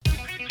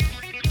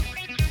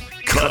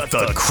Cut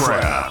the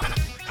crap.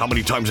 How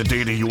many times a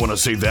day do you want to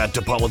say that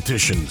to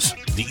politicians,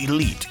 the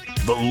elite,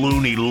 the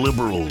loony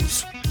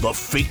liberals, the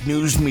fake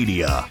news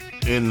media,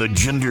 and the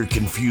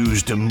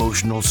gender-confused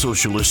emotional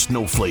socialist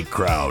snowflake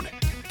crowd?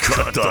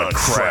 Cut the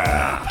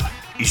crap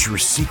is your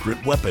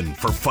secret weapon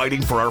for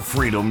fighting for our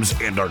freedoms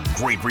and our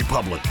great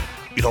republic.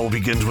 It all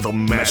begins with a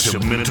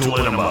massive mental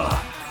enema,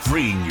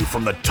 freeing you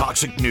from the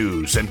toxic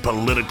news and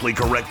politically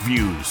correct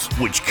views,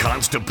 which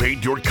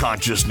constipate your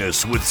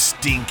consciousness with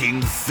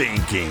stinking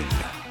thinking.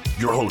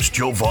 Your host,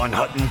 Jovan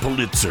Hutton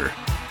Pulitzer.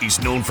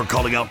 He's known for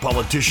calling out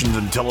politicians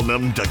and telling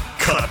them to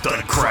cut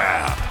the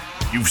crap.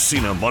 You've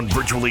seen him on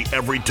virtually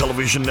every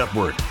television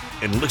network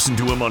and listened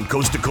to him on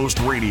Coast to Coast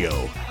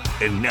Radio.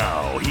 And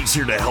now he's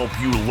here to help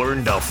you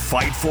learn to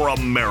fight for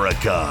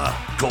America.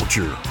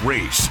 Culture,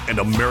 race, and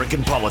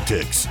American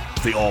politics.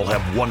 They all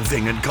have one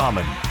thing in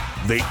common.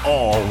 They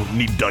all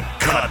need to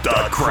cut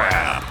the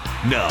crap.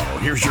 Now,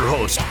 here's your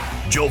host,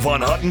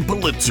 Jovan Hutton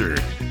Pulitzer.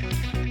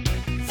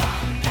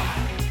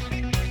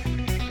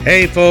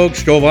 Hey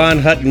folks, Jovan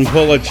Hutton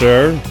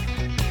Pulitzer.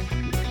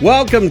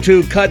 Welcome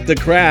to Cut the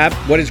Crap.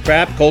 What is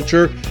crap?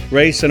 Culture,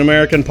 race, and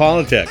American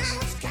politics.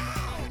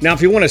 Now,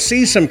 if you want to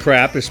see some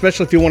crap,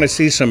 especially if you want to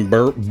see some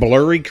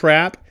blurry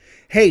crap,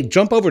 hey,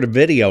 jump over to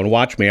video and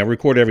watch me. I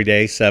record every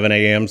day, 7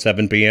 a.m.,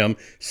 7 p.m.,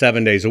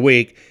 7 days a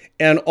week.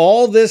 And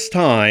all this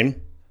time,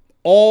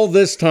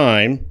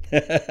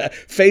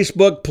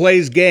 Facebook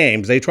plays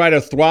games. They try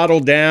to throttle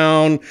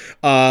down.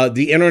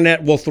 The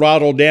internet will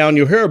throttle down.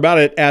 You'll hear about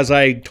it as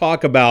I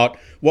talk about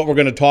what we're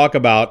going to talk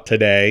about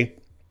today.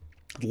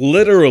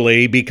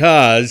 Literally,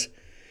 because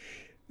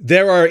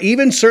there are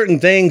even certain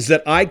things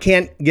that I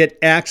can't get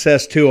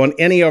access to on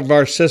any of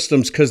our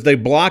systems because they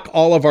block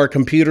all of our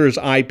computers'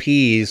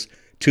 IPs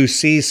to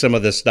see some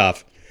of this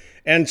stuff.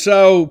 And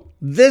so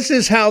this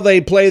is how they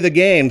play the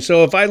game.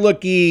 So if I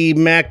look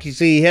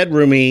maxy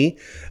headroomy,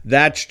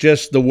 that's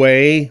just the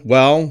way,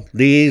 well,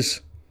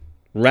 these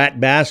rat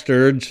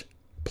bastards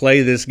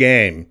play this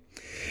game.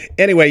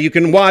 Anyway, you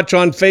can watch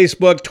on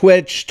Facebook,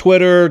 Twitch,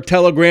 Twitter,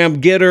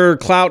 Telegram, Gitter,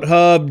 Clout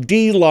Hub,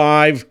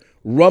 DLive,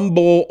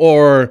 Rumble,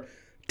 or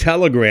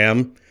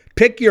Telegram.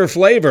 Pick your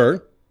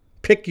flavor,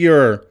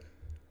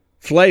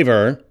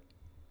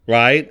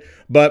 right?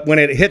 But when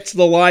it hits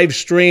the live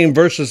stream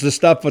versus the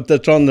stuff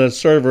that's on the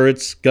server,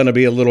 it's going to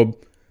be a little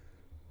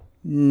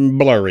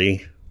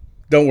blurry.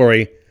 Don't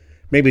worry.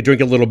 Maybe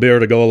drink a little beer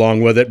to go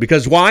along with it.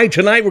 Because why?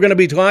 Tonight we're going to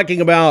be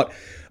talking about,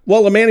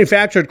 well, a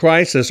manufactured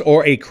crisis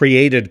or a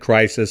created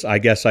crisis, I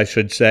guess I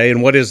should say.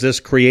 And what is this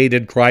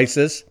created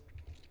crisis?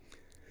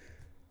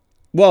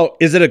 Well,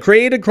 is it a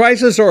created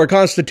crisis or a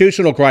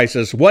constitutional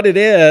crisis? What it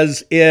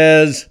is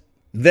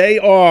they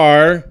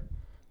are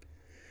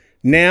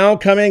now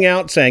coming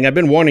out saying, I've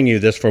been warning you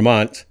this for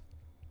months,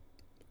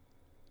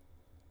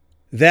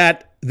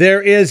 that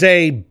there is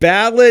a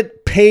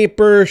ballot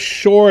paper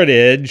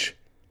shortage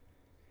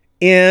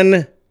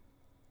in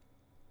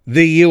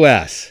the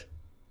U.S.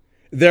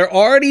 They're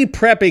already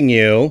prepping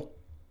you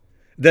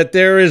that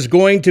there is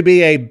going to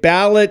be a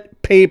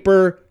ballot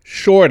paper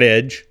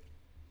shortage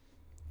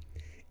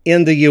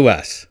in the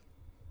U.S.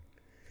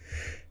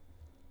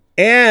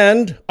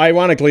 And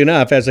ironically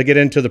enough, as I get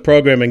into the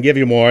program and give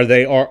you more,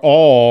 they are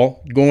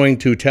all going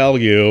to tell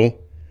you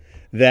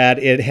that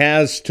it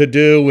has to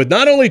do with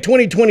not only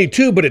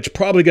 2022, but it's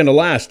probably going to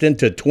last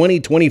into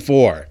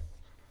 2024.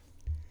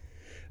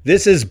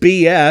 This is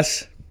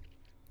BS.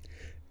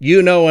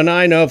 You know, and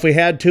I know if we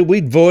had to,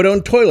 we'd vote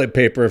on toilet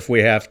paper if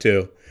we have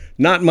to.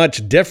 Not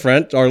much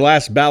different. Our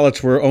last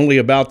ballots were only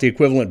about the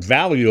equivalent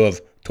value of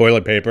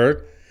toilet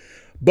paper.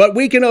 But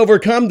we can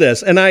overcome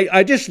this. And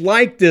I just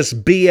like this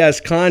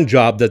BS con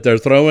job that they're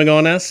throwing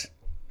on us.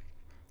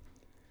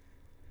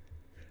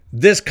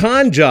 This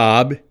con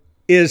job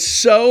is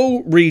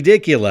so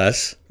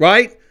ridiculous,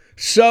 right?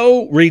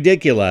 So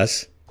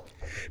ridiculous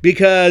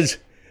because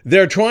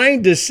they're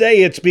trying to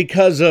say it's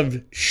because of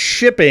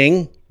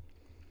shipping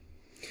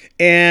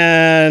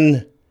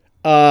and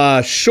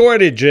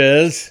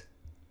shortages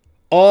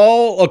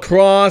all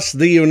across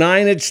the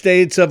United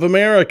States of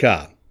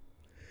America.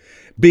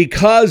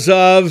 Because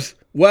of,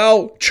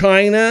 well,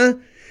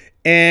 China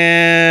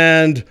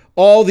and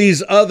all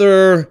these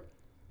other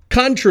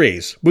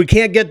countries. We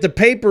can't get the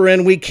paper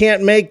in, we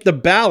can't make the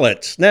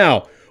ballots.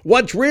 Now,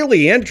 what's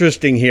really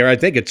interesting here, I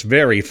think it's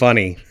very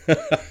funny,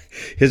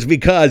 is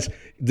because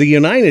the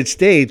United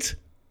States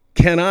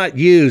cannot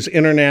use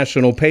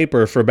international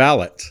paper for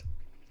ballots.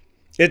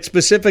 It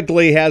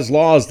specifically has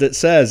laws that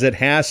says it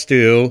has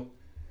to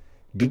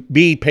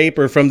be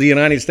paper from the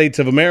United States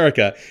of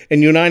America,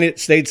 and United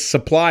States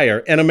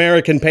supplier, and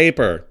American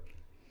paper.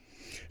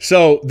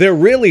 So they're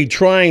really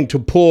trying to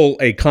pull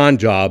a con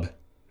job,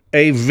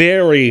 a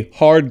very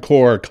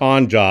hardcore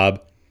con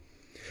job.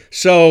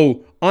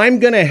 So I'm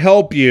going to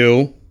help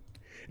you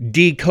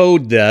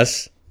decode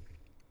this,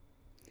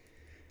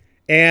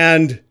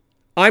 and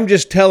I'm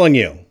just telling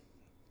you,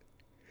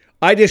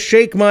 I just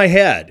shake my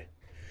head.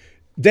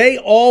 They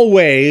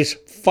always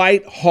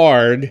fight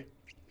hard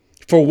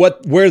for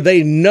where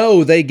they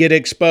know they get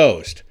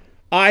exposed.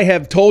 I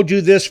have told you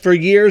this for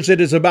years.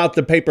 It is about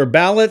the paper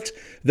ballots,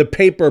 the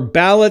paper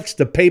ballots,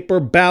 the paper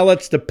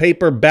ballots, the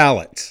paper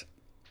ballots.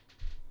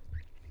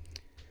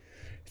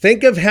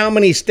 Think of how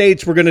many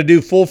states were going to do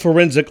full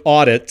forensic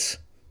audits,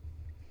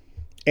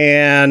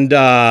 and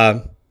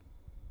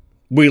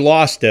we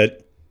lost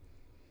it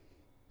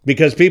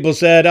because people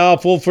said, oh,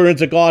 full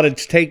forensic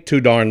audits take too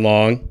darn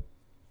long.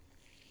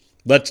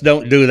 Let's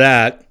don't do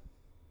that.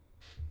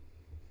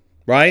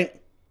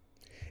 Right?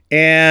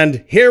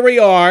 And here we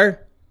are.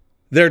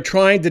 They're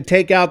trying to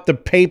take out the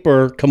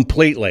paper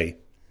completely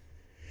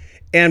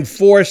and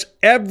force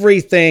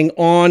everything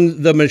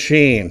on the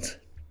machines.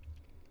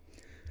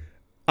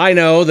 I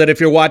know that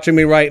if you're watching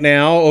me right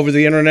now over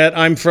the internet,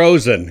 I'm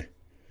frozen.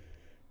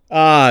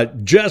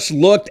 Just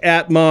looked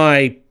at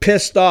my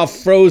pissed off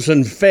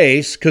frozen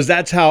face because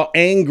that's how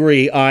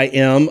angry I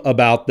am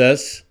about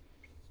this.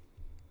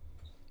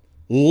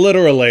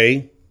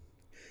 Literally.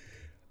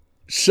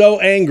 So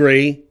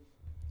angry,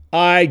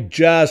 I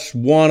just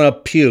want to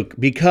puke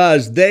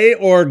because they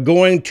are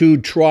going to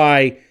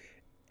try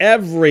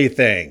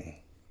everything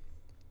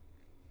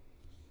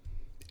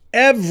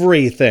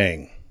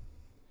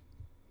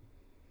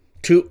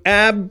to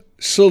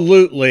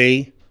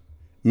absolutely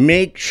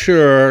make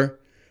sure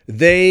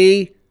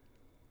they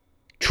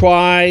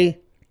try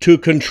to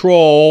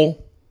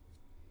control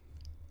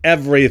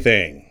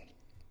everything.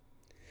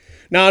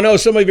 Now, I know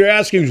some of you are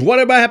asking, what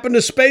about happened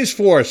to Space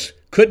Force?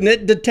 Couldn't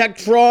it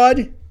detect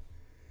fraud?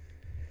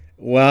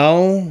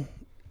 Well,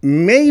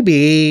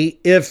 maybe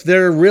if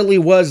there really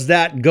was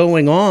that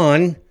going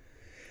on.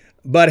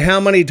 But how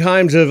many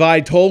times have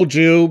I told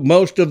you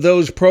most of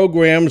those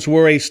programs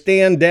were a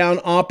stand-down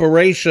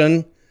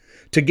operation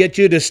to get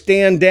you to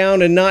stand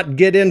down and not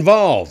get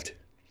involved?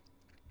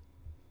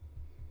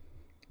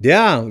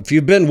 Yeah, if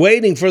you've been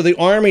waiting for the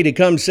Army to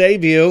come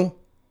save you,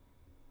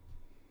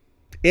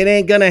 it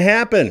ain't going to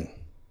happen.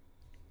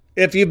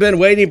 If you've been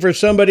waiting for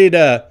somebody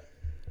to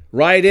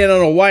ride in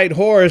on a white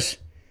horse,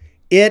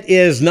 it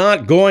is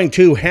not going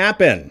to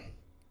happen.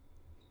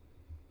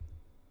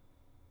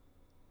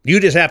 You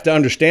just have to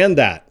understand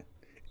that.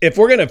 If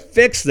we're going to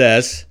fix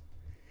this,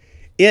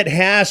 it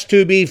has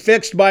to be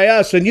fixed by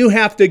us, and you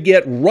have to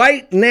get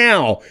right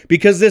now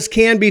because this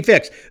can be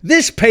fixed.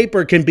 This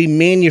paper can be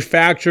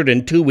manufactured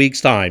in 2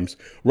 weeks' time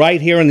right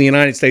here in the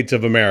United States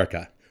of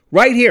America.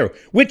 Right here,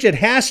 which it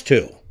has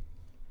to.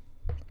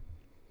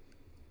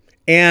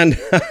 And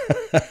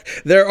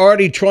they're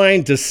already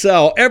trying to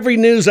sell. Every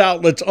news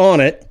outlet's on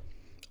it.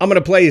 I'm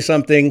going to play you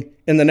something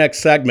in the next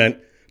segment.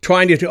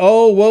 Trying to,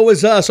 oh, woe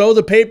is us. Oh,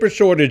 the paper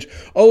shortage.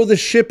 Oh, the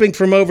shipping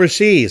from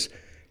overseas.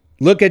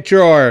 Look at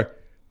your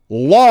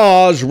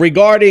laws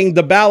regarding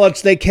the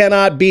ballots. They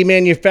cannot be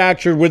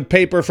manufactured with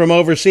paper from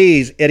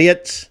overseas,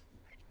 idiots.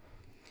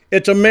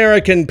 It's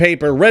American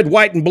paper, red,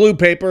 white, and blue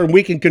paper, and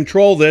we can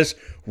control this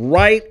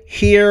right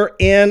here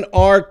in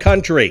our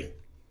country.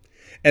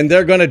 And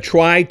they're going to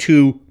try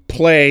to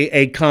play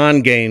a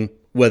con game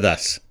with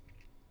us.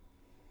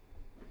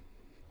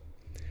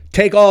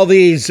 Take all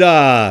these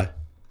LGBTQ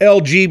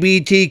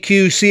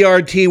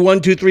CRT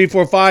 1, 2, 3,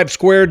 4, 5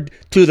 squared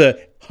to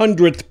the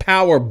 100th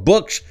power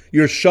books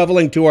you're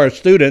shoveling to our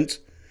students.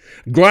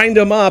 Grind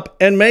them up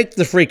and make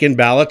the freaking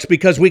ballots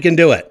because we can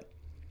do it.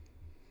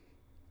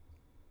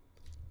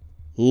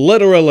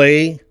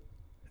 Literally,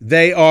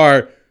 they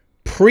are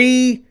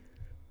prepping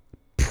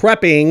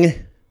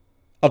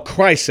a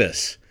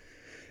crisis.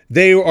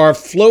 They are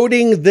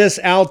floating this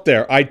out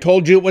there. I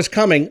told you it was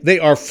coming. They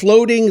are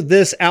floating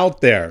this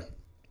out there.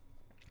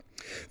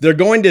 They're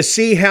going to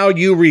see how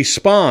you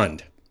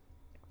respond.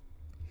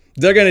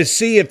 They're going to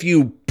see if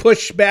you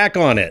push back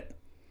on it.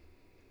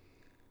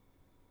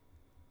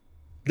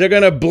 They're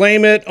going to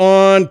blame it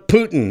on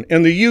Putin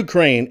and the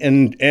Ukraine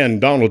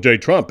and Donald J.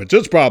 Trump. It's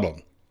his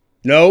problem.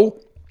 No,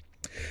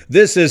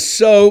 this is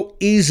so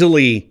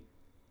easily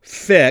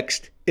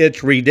fixed.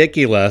 It's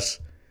ridiculous.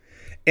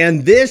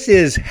 And this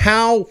is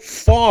how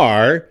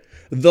far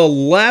the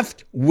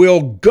left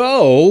will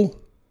go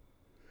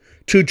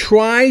to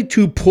try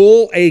to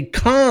pull a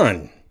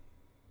con.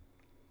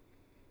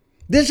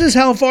 This is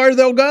how far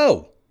they'll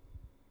go.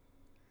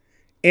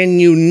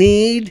 And you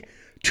need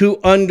to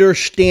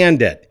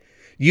understand it.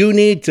 You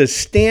need to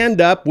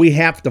stand up. We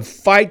have to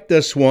fight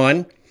this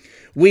one.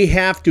 We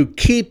have to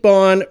keep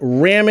on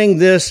ramming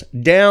this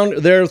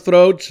down their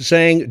throats,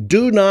 saying,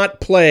 do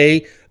not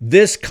play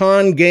this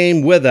con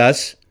game with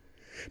us,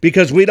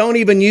 because we don't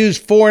even use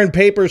foreign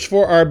papers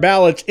for our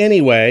ballots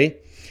anyway.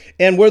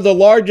 And we're the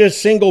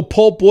largest single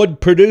pulpwood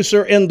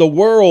producer in the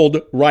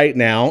world right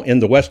now, in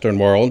the Western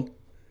world.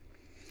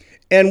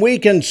 And we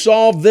can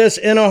solve this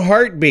in a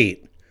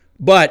heartbeat.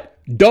 But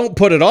don't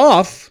put it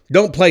off.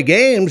 Don't play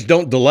games.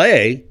 Don't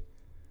delay.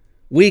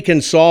 We can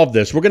solve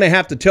this. We're going to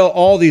have to tell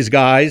all these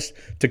guys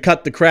to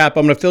cut the crap.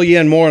 I'm going to fill you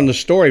in more on the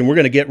story, and we're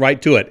going to get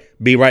right to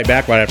it. Be right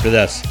back right after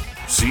this.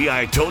 See,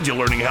 I told you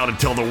learning how to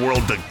tell the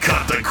world to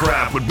cut the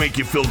crap would make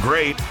you feel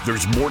great.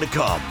 There's more to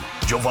come.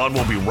 Jovan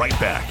will be right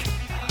back.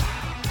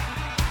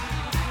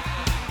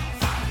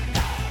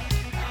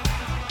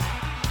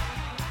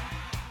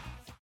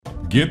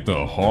 Get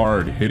the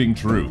hard-hitting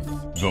truth.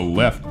 The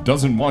left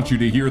doesn't want you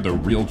to hear the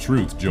real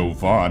truth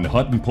Jovan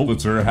Hutton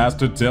Pulitzer has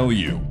to tell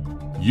you.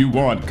 You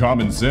want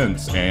common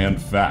sense and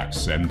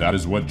facts, and that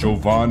is what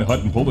Jovan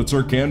Hutton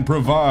Pulitzer can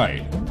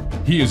provide.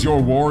 He is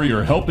your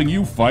warrior helping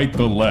you fight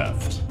the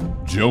left.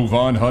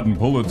 Jovan Hutton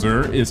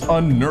Pulitzer is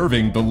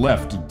unnerving the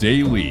left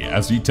daily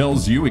as he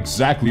tells you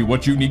exactly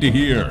what you need to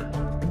hear.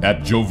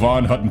 At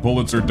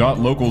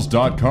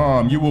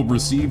jovanhuttonpulitzer.locals.com, you will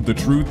receive the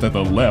truth that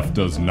the left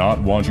does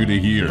not want you to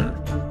hear.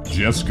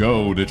 Just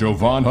go to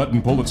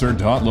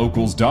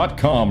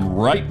jovanhuttonpulitzer.locals.com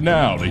right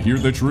now to hear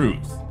the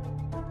truth.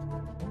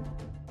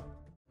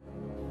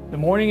 The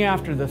morning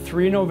after the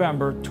 3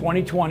 November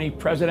 2020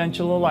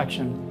 presidential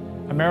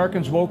election,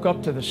 Americans woke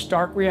up to the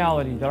stark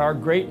reality that our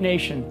great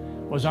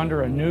nation was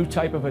under a new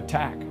type of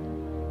attack.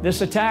 This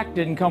attack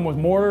didn't come with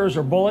mortars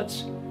or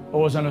bullets, but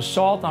was an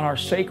assault on our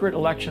sacred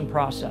election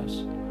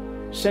process.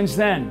 Since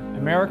then,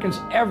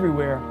 Americans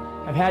everywhere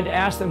have had to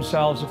ask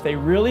themselves if they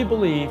really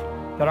believe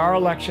that our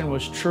election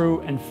was true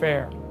and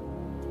fair.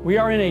 We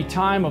are in a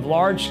time of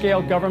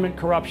large-scale government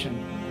corruption,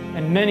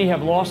 and many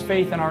have lost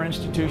faith in our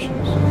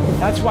institutions.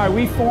 That's why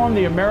we formed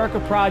the America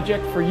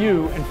Project for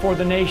you and for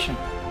the nation.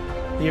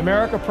 The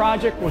America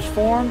Project was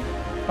formed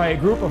by a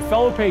group of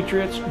fellow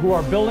patriots who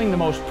are building the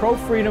most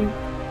pro-freedom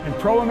and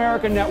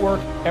pro-America network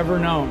ever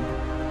known.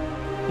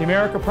 The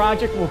America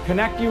Project will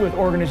connect you with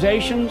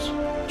organizations,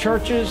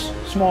 churches,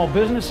 small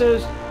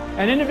businesses,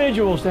 and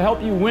individuals to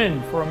help you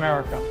win for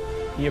America.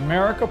 The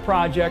America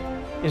Project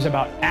is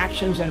about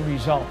actions and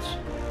results.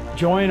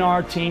 Join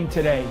our team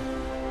today.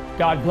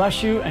 God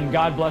bless you and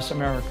God bless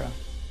America.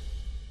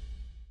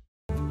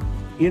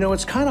 You know,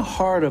 it's kind of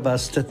hard of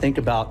us to think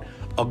about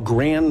a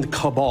grand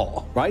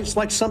cabal, right? It's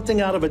like something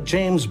out of a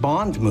James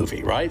Bond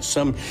movie, right?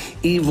 Some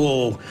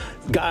evil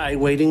guy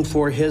waiting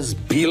for his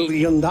 $1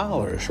 billion,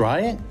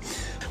 right?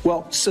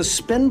 Well,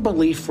 suspend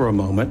belief for a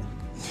moment.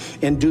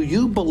 And do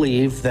you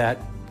believe that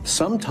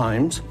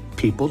sometimes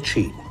people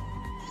cheat?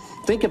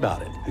 Think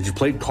about it. Have you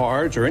played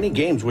cards or any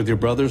games with your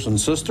brothers and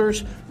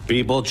sisters?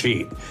 People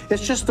cheat.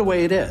 It's just the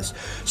way it is.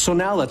 So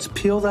now let's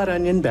peel that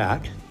onion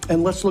back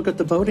and let's look at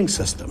the voting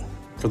system.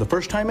 For the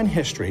first time in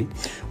history,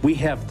 we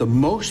have the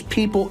most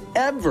people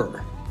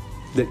ever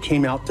that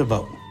came out to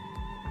vote.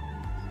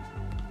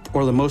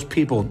 Or the most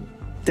people,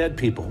 dead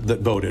people,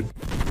 that voted.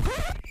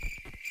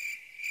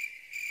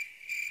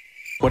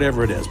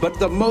 Whatever it is, but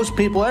the most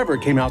people ever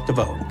came out to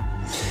vote.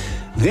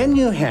 Then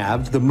you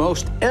have the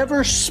most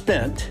ever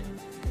spent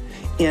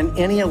in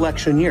any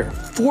election year.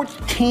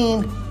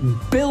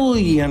 $14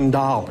 billion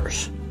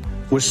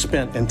was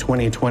spent in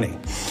 2020.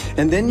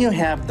 And then you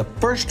have the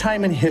first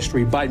time in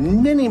history, by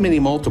many, many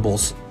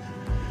multiples,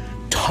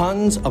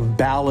 tons of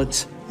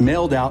ballots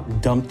mailed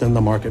out, dumped in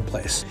the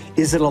marketplace.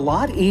 Is it a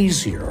lot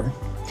easier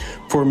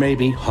for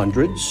maybe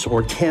hundreds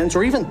or tens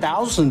or even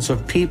thousands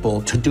of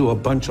people to do a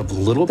bunch of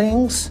little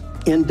things,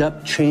 end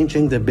up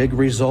changing the big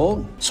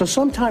result? So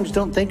sometimes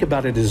don't think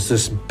about it as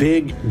this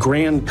big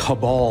grand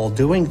cabal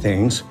doing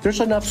things.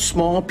 There's enough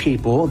small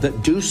people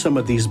that do some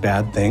of these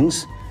bad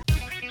things.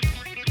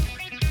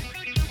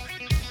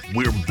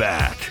 We're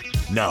back.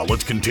 Now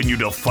let's continue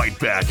to fight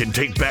back and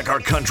take back our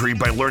country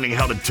by learning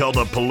how to tell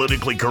the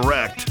politically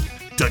correct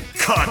to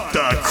cut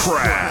the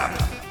crap.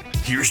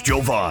 Here's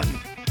Jovan.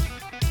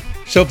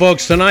 So,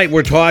 folks, tonight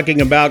we're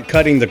talking about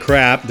cutting the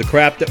crap. The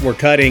crap that we're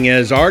cutting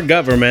is our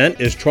government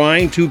is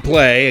trying to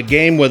play a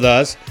game with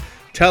us,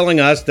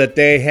 telling us that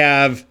they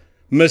have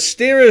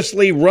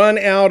mysteriously run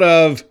out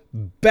of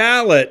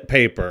ballot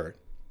paper.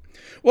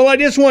 Well, I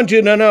just want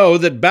you to know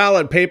that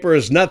ballot paper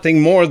is nothing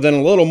more than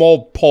a little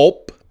more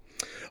pulp,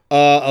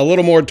 a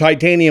little more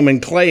titanium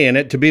and clay in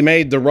it to be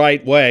made the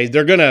right way.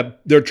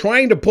 They're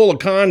trying to pull a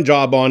con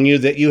job on you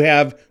that you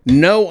have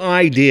no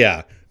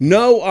idea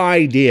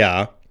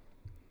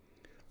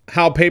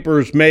how paper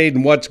is made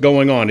and what's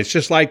going on. It's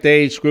just like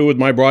they screw with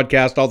my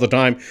broadcast all the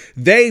time.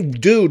 They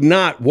do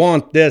not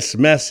want this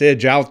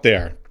message out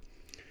there.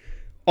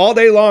 All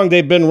day long,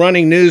 they've been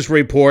running news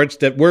reports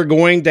that we're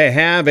going to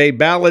have a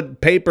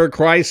ballot paper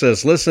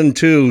crisis. Listen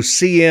to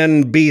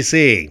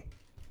CNBC.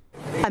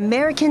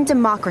 American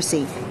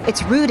democracy.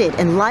 It's rooted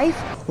in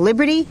life,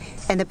 liberty,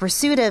 and the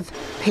pursuit of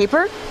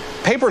paper.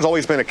 Paper's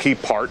always been a key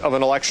part of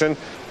an election.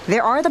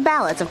 There are the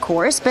ballots, of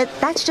course, but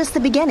that's just the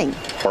beginning.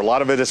 A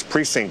lot of it is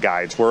precinct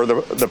guides. Where are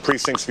the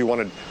precincts if you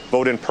want to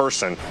vote in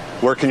person?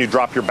 Where can you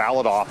drop your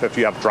ballot off if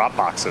you have drop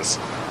boxes?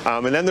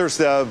 And then there's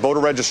the voter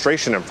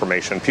registration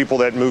information. People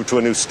that move to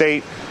a new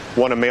state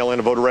want to mail in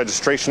a voter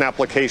registration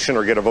application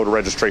or get a voter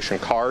registration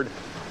card.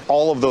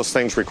 All of those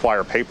things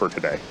require paper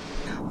today.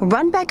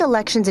 Runback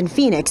Elections in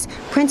Phoenix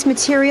prints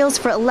materials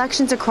for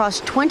elections across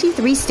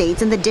 23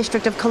 states and the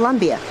District of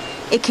Columbia.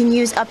 It can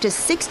use up to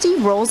 60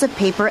 rolls of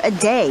paper a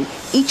day,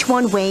 each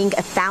one weighing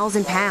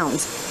 1,000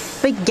 pounds.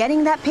 But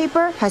getting that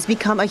paper has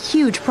become a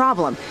huge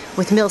problem,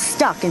 with mills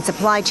stuck in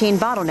supply chain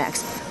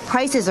bottlenecks.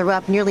 Prices are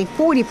up nearly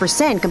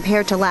 40%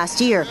 compared to last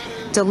year.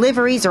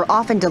 Deliveries are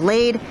often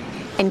delayed,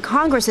 and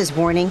Congress is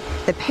warning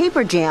the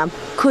paper jam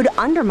could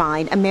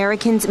undermine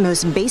Americans'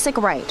 most basic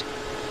right.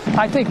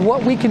 I think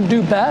what we can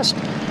do best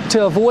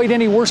to avoid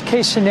any worst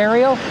case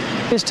scenario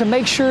is to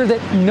make sure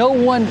that no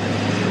one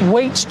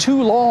waits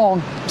too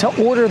long to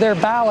order their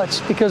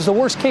ballots, because the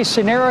worst case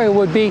scenario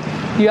would be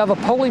you have a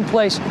polling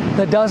place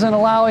that doesn't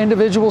allow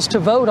individuals to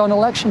vote on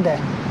Election Day.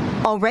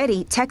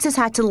 Already, Texas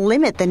had to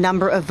limit the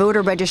number of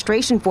voter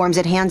registration forms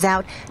it hands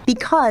out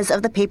because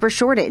of the paper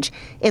shortage.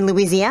 In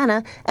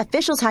Louisiana,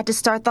 officials had to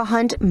start the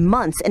hunt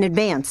months in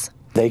advance.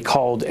 They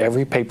called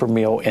every paper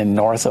mill in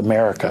North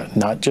America,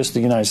 not just the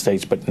United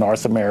States, but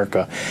North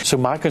America. So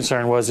my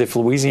concern was if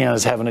Louisiana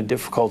is having a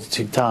difficult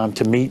time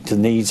to meet the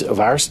needs of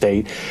our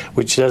state,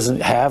 which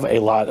doesn't have a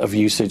lot of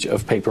usage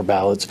of paper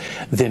ballots,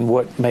 then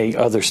what may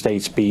other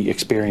states be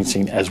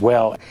experiencing as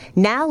well?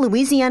 Now,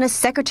 Louisiana's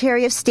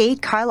Secretary of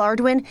State, Kyle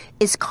Ardoin,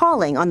 is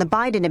calling on the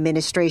Biden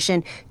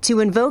administration to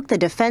invoke the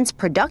Defense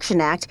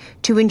Production Act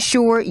to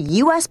ensure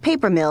U.S.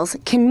 paper mills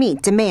can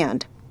meet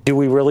demand. Do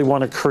we really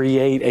want to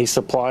create a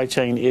supply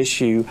chain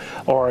issue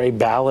or a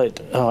ballot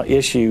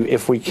issue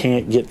if we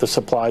can't get the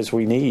supplies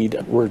we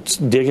need? We're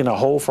digging a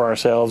hole for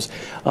ourselves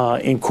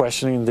in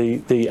questioning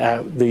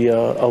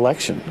the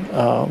election,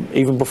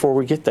 even before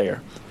we get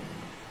there.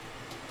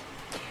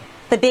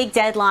 The big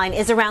deadline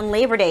is around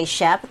Labor Day,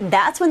 Shep.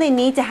 That's when they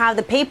need to have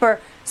the paper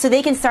so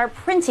they can start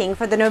printing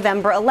for the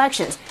November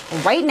elections.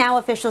 Right now,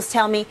 officials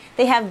tell me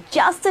they have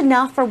just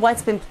enough for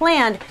what's been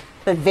planned,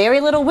 but very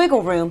little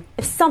wiggle room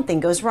if something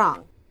goes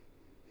wrong.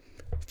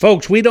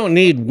 Folks, we don't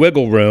need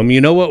wiggle room. You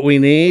know what we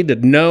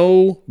need?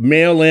 No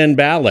mail-in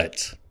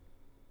ballots.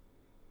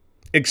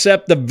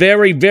 Except the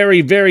very, very,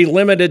 very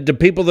limited to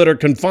people that are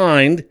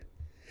confined.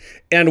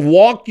 And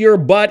walk your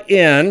butt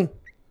in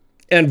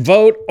and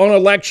vote on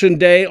Election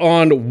Day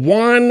on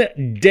one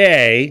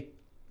day.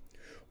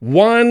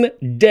 One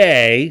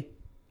day.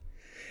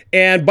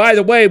 And by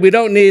the way, we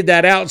don't need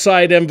that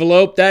outside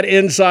envelope, that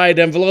inside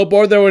envelope,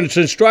 or there was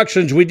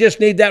instructions. We just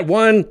need that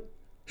one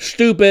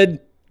stupid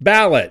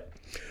ballot.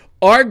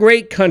 Our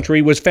great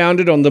country was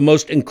founded on the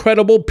most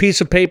incredible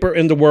piece of paper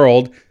in the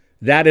world.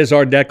 That is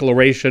our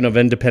Declaration of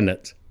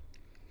Independence.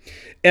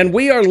 And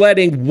we are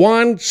letting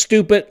one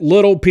stupid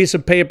little piece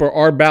of paper,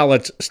 our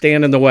ballots,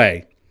 stand in the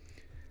way.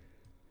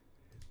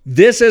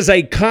 This is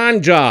a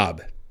con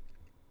job.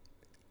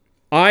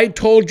 I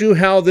told you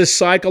how this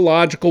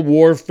psychological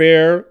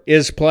warfare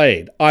is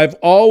played. I've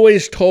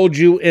always told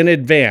you in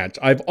advance.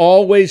 I've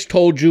always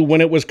told you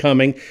when it was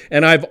coming.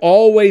 And I've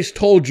always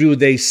told you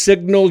they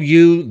signal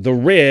you the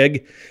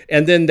rig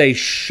and then they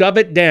shove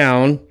it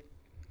down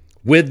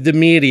with the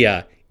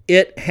media.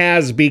 It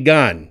has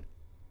begun.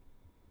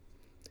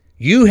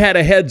 You had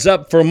a heads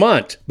up for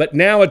months, but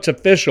now it's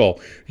official.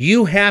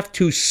 You have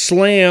to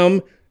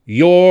slam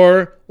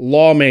your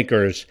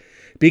lawmakers.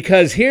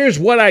 Because here's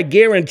what I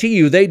guarantee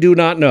you they do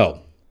not know.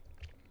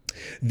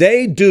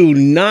 They do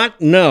not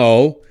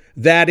know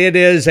that it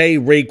is a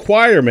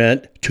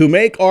requirement to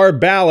make our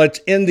ballots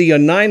in the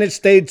United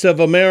States of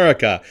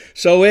America.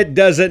 So it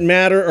doesn't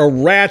matter a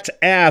rat's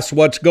ass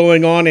what's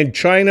going on in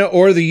China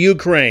or the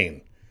Ukraine.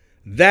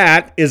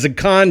 That is a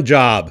con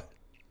job.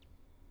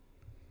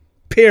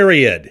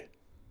 Period.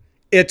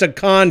 It's a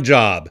con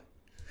job.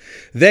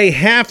 They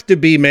have to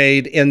be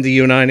made in the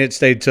United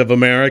States of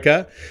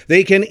America.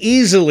 They can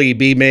easily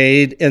be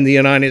made in the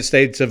United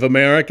States of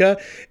America.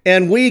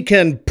 And we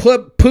can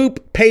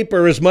poop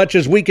paper as much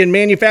as we can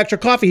manufacture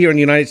coffee here in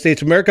the United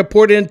States of America,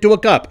 pour it into a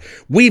cup.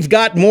 We've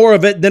got more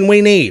of it than we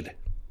need.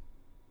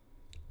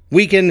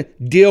 We can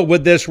deal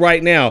with this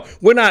right now.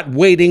 We're not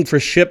waiting for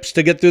ships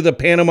to get through the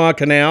Panama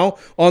Canal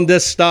on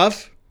this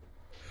stuff.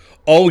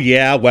 Oh,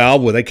 yeah, well,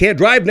 they can't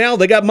drive now.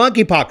 They got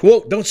monkeypox.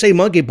 Whoa, don't say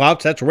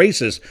monkeypox. That's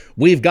racist.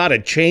 We've got to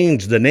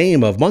change the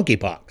name of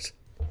monkeypox.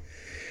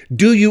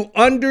 Do you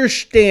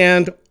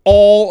understand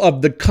all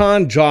of the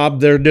con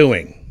job they're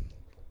doing?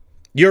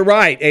 You're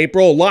right,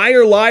 April.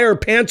 Liar, liar,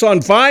 pants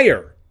on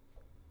fire.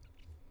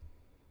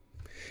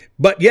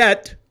 But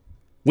yet,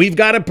 we've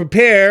got to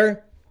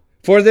prepare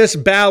for this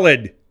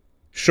ballot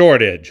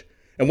shortage.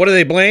 And what do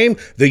they blame?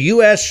 The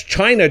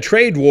U.S.-China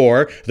trade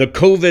war, the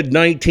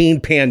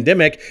COVID-19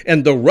 pandemic,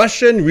 and the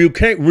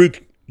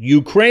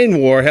Russian-Ukraine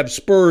war have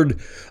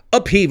spurred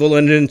upheaval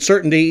and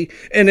uncertainty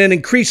in an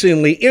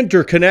increasingly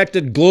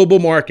interconnected global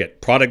market.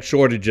 Product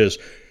shortages,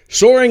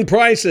 soaring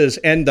prices,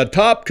 and the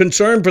top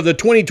concern for the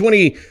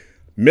 2020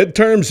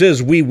 midterms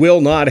is we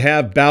will not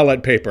have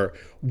ballot paper.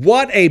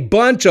 What a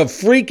bunch of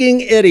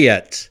freaking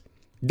idiots.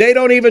 They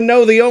don't even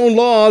know the own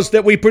laws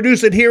that we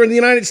produce it here in the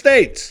United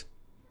States.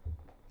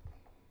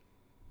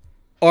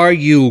 Are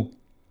you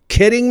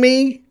kidding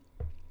me?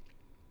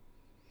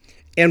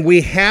 And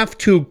we have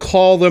to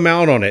call them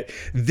out on it.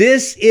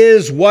 This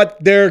is what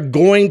they're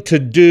going to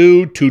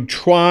do to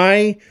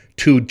try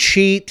to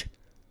cheat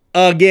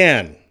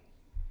again.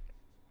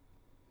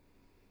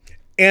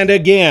 And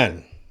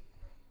again.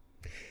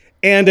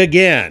 And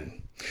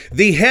again.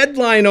 The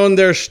headline on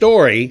their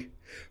story,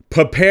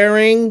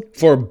 preparing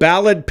for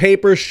ballot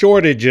paper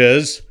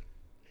shortages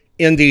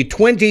in the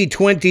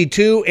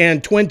 2022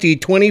 and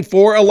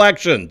 2024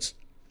 elections.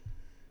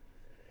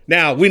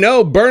 Now, we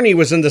know Bernie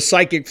was in the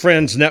Psychic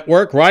Friends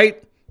Network,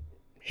 right?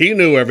 He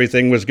knew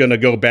everything was going to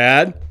go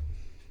bad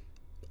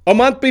a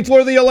month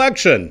before the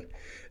election.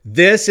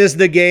 This is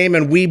the game,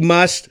 and we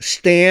must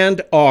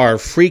stand our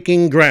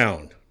freaking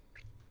ground.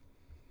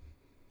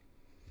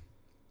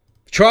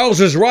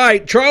 Charles is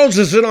right. Charles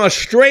is in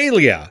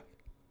Australia.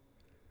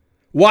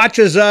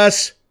 Watches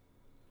us,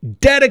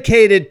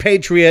 dedicated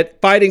patriot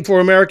fighting for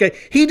America.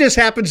 He just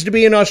happens to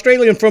be an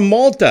Australian from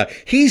Malta.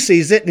 He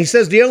sees it, and he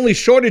says the only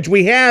shortage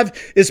we have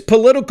is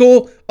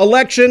political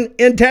election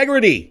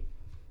integrity.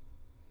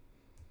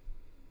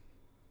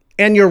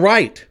 And you're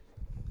right.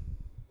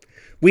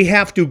 We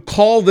have to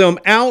call them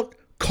out,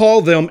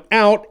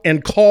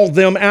 and call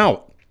them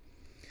out.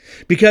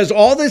 Because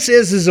all this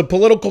is a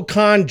political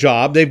con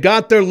job. They've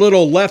got their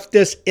little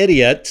leftist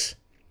idiots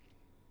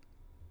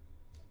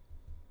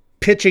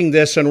pitching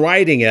this and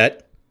writing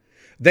it.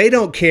 They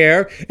don't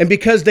care. And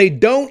because they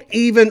don't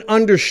even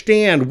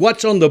understand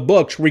what's on the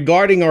books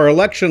regarding our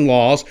election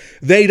laws,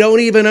 they don't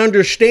even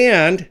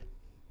understand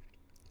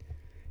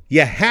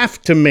you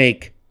have to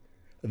make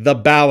the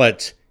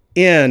ballots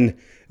in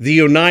the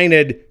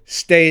United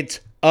States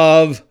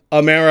of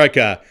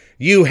America.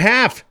 You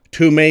have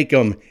to make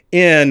them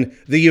in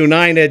the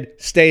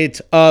United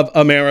States of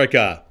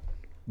America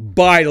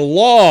by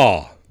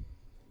law.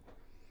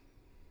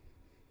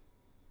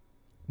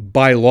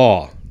 By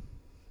law.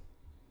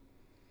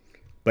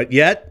 But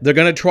yet, they're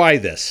going to try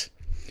this.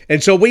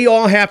 And so we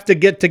all have to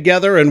get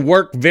together and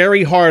work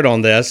very hard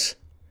on this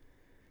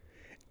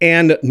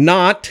and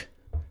not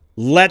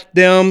let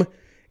them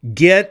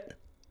get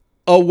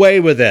away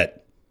with it.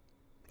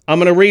 I'm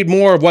going to read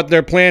more of what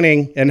they're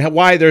planning and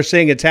why they're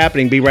saying it's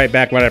happening. Be right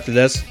back right after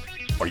this.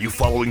 Are you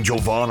following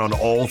Jovan on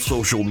all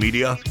social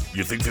media?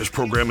 You think this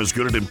program is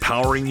good at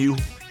empowering you?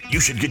 You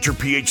should get your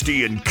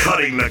PhD in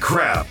cutting the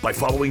crap by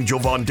following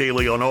Jovan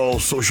daily on all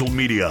social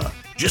media.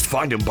 Just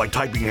find him by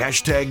typing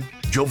hashtag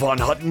Jovan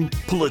Hutton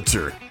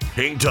Pulitzer.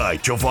 Hang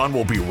tight, Jovan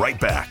will be right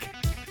back.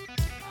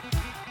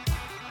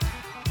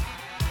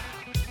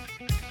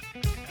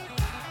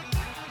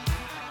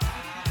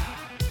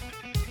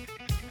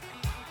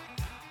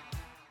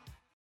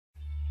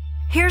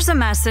 Here's a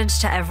message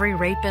to every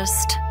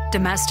rapist,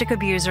 domestic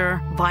abuser,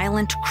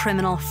 violent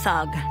criminal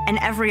thug, and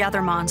every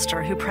other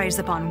monster who preys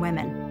upon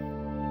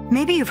women.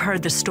 Maybe you've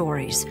heard the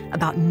stories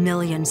about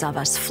millions of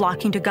us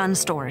flocking to gun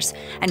stores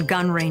and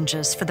gun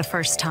ranges for the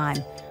first time,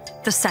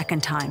 the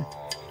second time,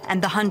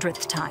 and the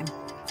 100th time.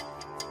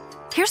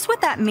 Here's what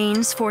that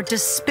means for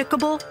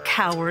despicable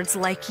cowards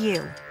like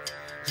you.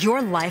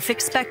 Your life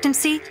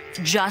expectancy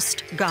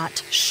just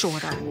got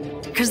shorter.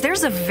 Because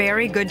there's a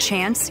very good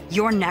chance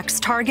your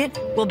next target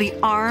will be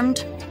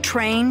armed,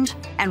 trained,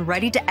 and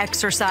ready to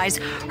exercise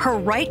her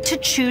right to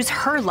choose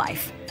her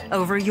life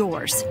over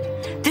yours.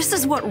 This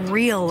is what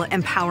real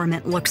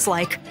empowerment looks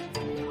like.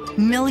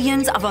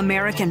 Millions of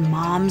American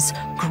moms,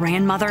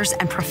 grandmothers,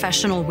 and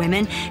professional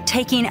women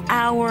taking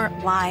our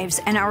lives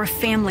and our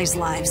families'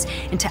 lives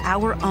into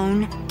our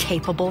own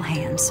capable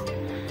hands.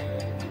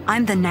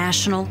 I'm the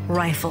National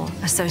Rifle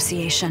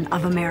Association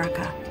of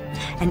America,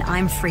 and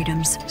I'm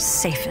freedom's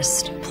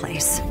safest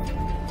place.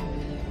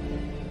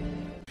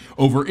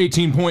 Over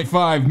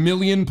 18.5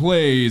 million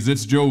plays.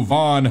 It's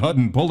Jovan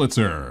Hutton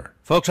Pulitzer.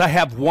 Folks, I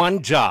have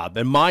one job,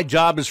 and my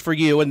job is for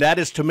you, and that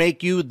is to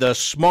make you the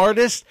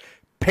smartest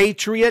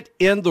patriot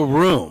in the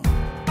room.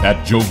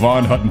 At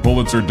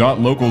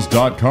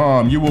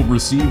JovanHuttonPulitzer.locals.com, you will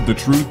receive the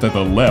truth that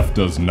the left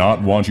does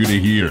not want you to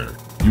hear.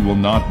 You will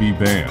not be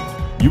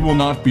banned. You will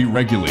not be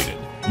regulated.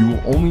 You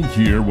will only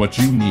hear what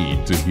you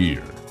need to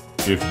hear.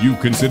 If you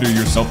consider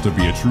yourself to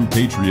be a true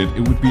patriot,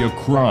 it would be a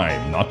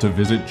crime not to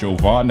visit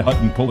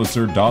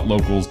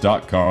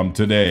JovanHuttonPulitzer.locals.com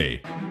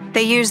today.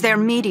 They use their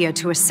media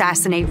to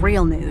assassinate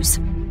real news.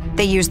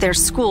 They use their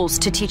schools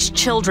to teach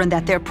children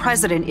that their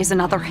president is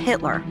another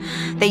Hitler.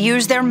 They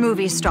use their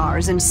movie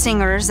stars and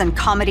singers and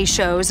comedy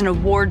shows and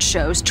award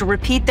shows to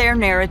repeat their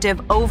narrative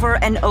over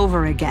and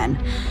over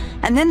again.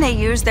 And then they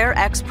use their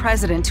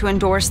ex-president to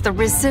endorse the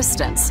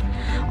resistance,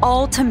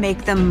 all to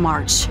make them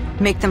march,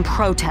 make them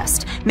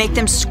protest, make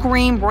them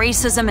scream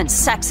racism and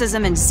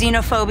sexism and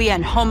xenophobia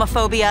and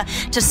homophobia,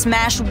 to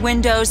smash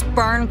windows,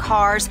 burn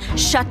cars,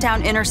 shut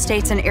down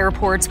interstates and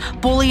airports,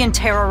 bully and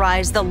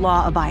terrorize the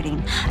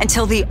law-abiding,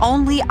 until the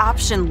only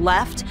option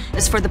left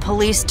is for the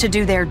police to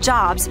do their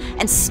jobs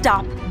and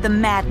stop the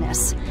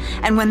madness.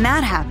 And when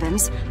that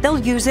happens, they'll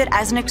use it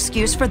as an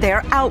excuse for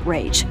their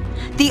outrage.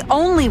 The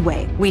only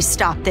way we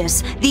stop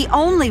this, the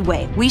only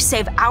way we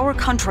save our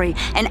country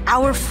and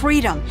our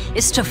freedom,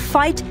 is to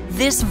fight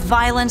this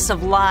violence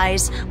of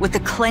lies with the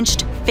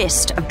clenched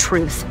fist of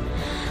truth.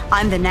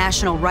 I'm the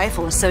National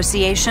Rifle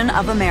Association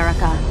of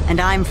America, and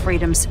I'm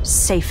freedom's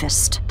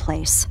safest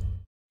place.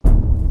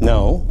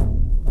 No,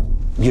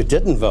 you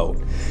didn't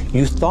vote.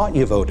 You thought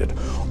you voted.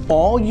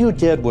 All you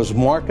did was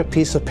mark a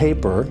piece of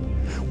paper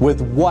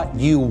with what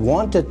you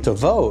wanted to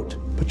vote,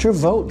 but your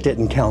vote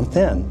didn't count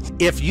then.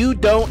 If you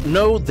don't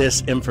know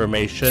this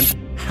information,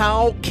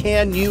 how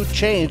can you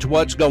change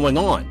what's going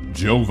on?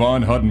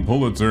 Jovan Hutton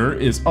Pulitzer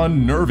is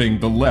unnerving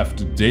the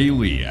left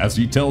daily as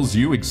he tells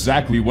you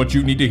exactly what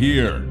you need to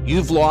hear.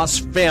 You've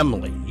lost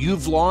family.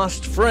 You've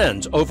lost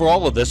friends over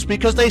all of this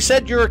because they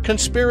said you're a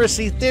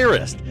conspiracy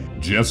theorist.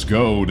 Just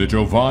go to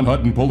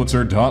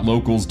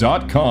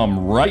jovanhuttonpulitzer.locals.com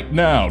right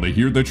now to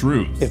hear the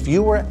truth. If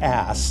you were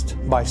asked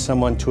by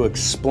someone to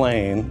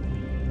explain,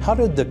 how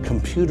did the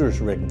computers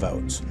rig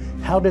votes?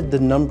 How did the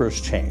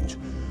numbers change?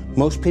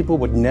 Most people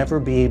would never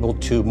be able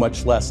to,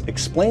 much less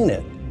explain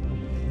it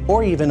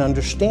or even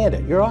understand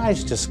it. Your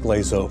eyes just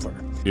glaze over.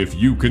 If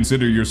you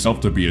consider yourself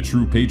to be a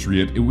true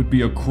patriot, it would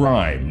be a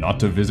crime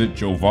not to visit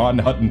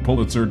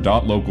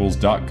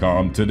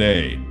jovanhuttonpulitzer.locals.com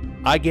today.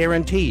 I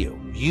guarantee you,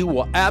 you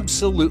will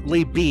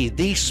absolutely be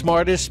the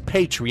smartest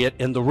patriot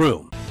in the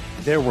room.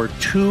 There were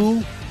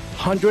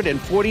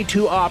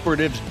 242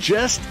 operatives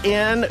just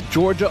in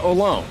Georgia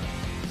alone.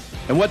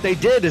 And what they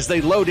did is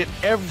they loaded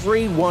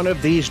every one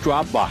of these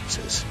drop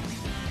boxes.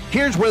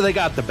 Here's where they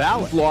got the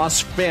ballot. You've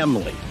lost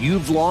family.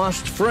 You've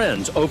lost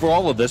friends over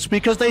all of this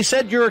because they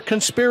said you're a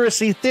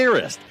conspiracy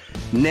theorist.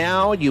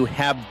 Now you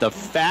have the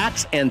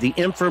facts and the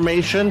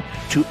information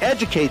to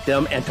educate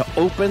them and to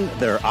open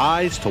their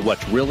eyes to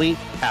what's really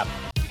happening.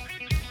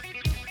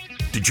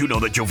 Did you know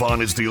that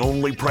Jovan is the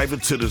only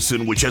private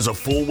citizen which has a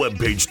full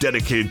webpage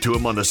dedicated to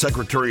him on the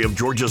Secretary of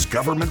Georgia's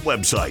government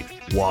website?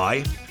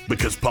 Why?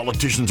 Because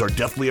politicians are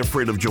deathly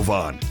afraid of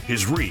Jovan,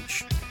 his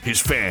reach, his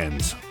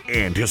fans,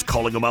 and his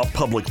calling them out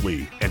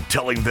publicly and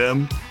telling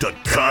them to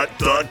cut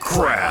the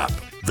crap.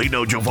 They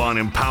know Jovan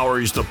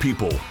empowers the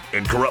people,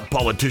 and corrupt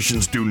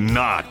politicians do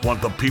not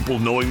want the people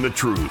knowing the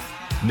truth.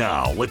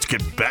 Now, let's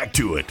get back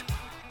to it.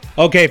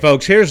 Okay,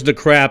 folks, here's the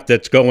crap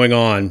that's going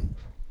on.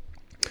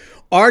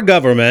 Our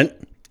government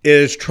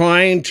is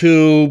trying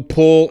to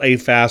pull a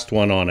fast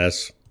one on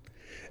us.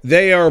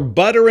 They are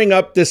buttering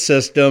up the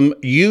system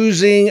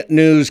using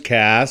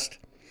newscast,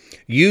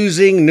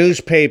 using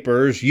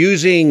newspapers,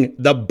 using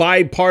the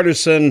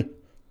bipartisan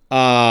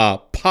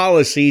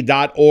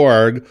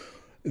policy.org.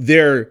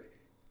 They're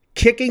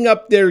kicking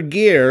up their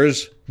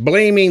gears,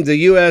 blaming the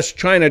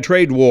U.S.-China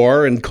trade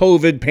war and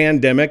COVID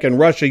pandemic and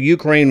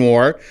Russia-Ukraine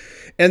war,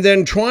 and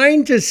then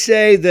trying to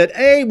say that,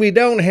 hey, we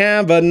don't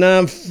have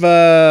enough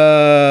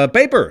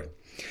paper.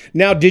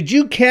 Now, did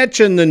you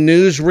catch in the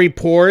news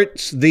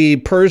reports the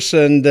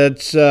person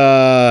that's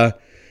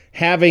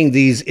having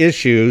these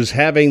issues,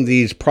 having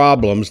these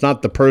problems,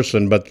 not the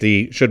person, but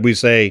should we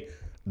say,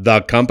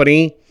 the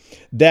company?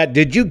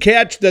 Did you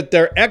catch that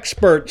their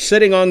expert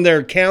sitting on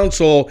their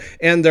council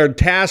and their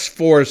task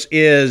force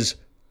is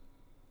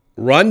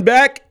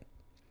Runbeck?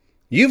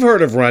 You've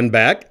heard of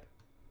Runbeck.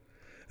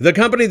 The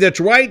company that's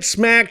right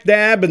smack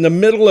dab in the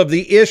middle of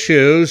the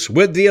issues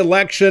with the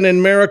election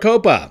in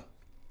Maricopa.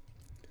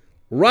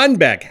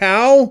 Runbeck,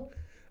 how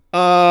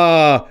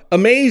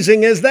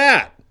amazing is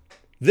that?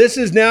 This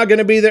is now going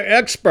to be their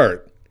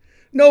expert.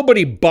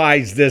 Nobody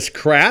buys this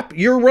crap.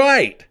 You're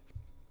right.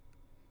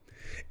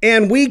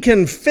 And we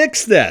can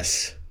fix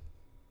this.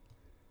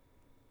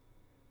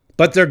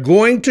 But they're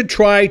going to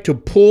try to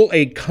pull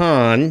a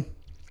con.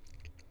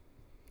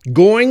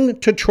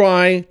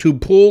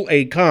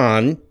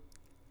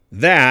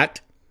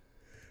 That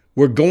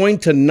we're going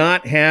to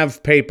not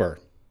have paper.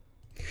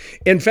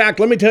 In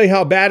fact, let me tell you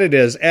how bad it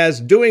is. As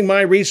doing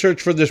my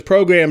research for this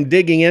program,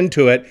 digging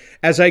into it,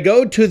 as I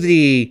go to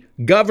the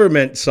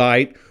government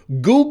site,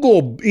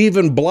 Google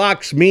even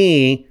blocks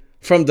me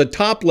from the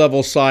top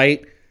level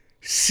site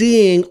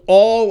seeing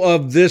all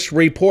of this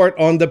report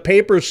on the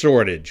paper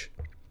shortage.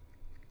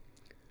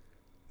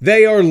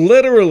 They are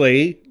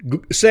literally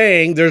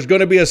saying there's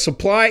going to be a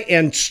supply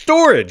and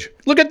storage.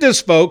 Look at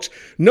this, folks.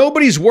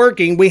 Nobody's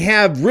working. We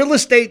have real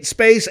estate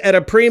space at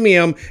a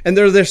premium, and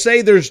they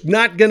say there's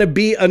not going to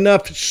be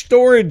enough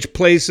storage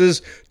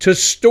places to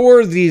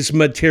store these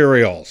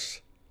materials.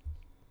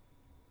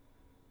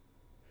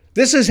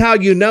 This is how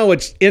you know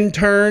it's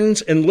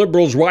interns and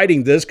liberals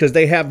writing this, because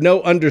they have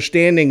no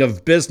understanding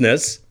of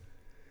business,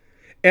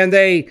 and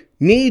they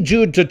need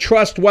you to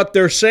trust what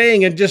they're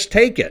saying and just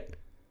take it.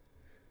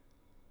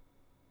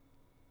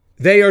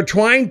 They are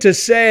trying to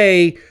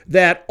say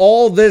that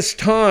all this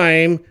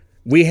time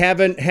we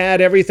haven't had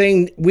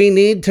everything we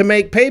need to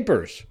make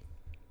papers.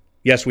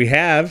 Yes, we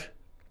have.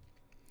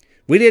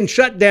 We didn't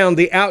shut down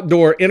the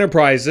outdoor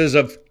enterprises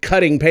of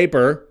cutting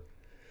paper.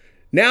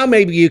 Now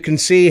maybe you can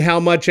see how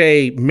much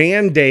a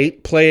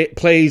mandate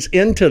plays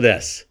into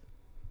this.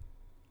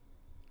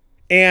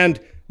 And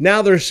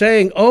now they're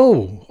saying,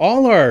 oh,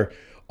 all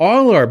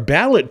our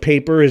ballot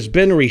paper has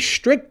been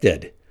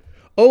restricted.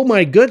 Oh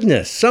my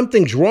goodness,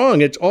 something's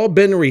wrong. It's all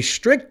been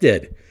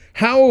restricted.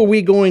 How are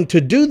we going to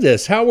do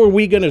this? How are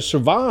we going to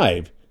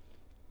survive?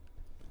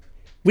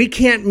 We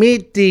can't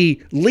meet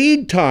the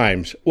lead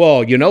times.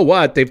 Well, you know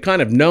what? They've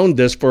kind of known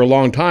this for a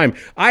long time.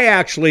 I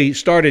actually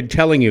started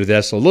telling you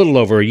this a little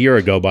over a year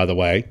ago, by the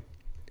way.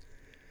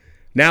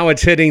 Now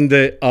it's hitting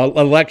the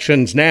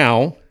elections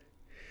now,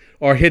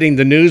 or hitting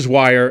the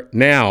newswire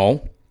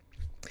now.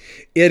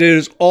 It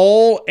is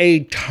all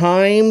a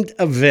timed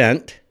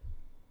event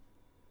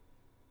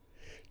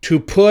to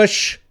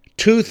push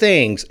two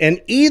things, and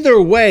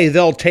either way,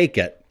 they'll take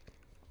it.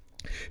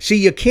 See,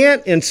 you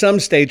can't in some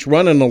states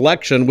run an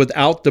election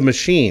without the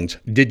machines.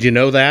 Did you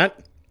know that?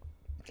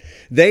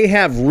 They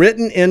have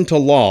written into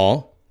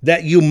law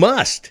that you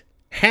must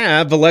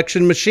have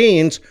election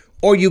machines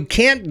or you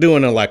can't do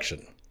an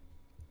election.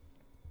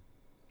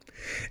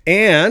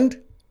 And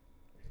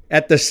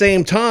at the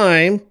same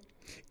time,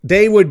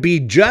 they would be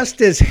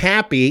just as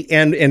happy.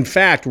 And in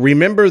fact,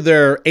 remember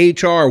their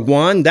HR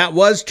 1? That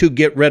was to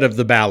get rid of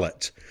the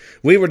ballots.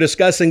 We were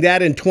discussing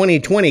that in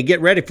 2020.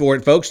 Get ready for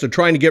it, folks. They're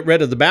trying to get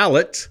rid of the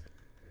ballots.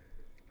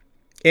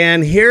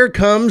 And here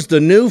comes the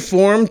new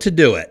form to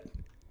do it.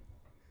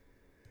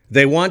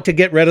 They want to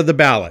get rid of the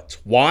ballots.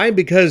 Why?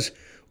 Because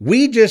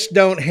we just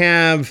don't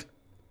have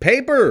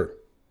paper.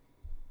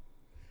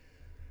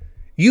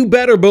 You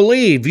better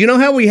believe. You know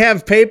how we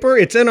have paper?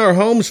 It's in our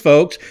homes,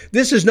 folks.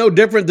 This is no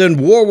different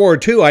than World War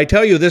II. I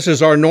tell you, this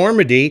is our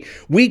Normandy.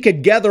 We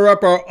could gather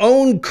up our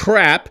own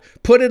crap,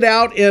 put it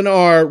out in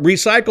our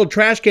recycled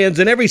trash cans,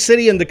 and every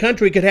city in the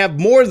country could have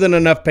more than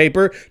enough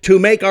paper to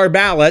make our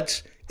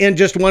ballots in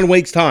just 1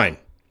 week's time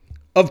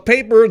of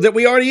paper that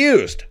we already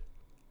used.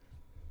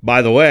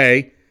 By the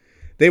way,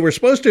 they were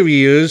supposed to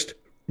use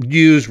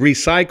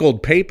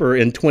recycled paper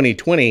in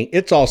 2020.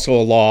 It's also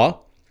a law.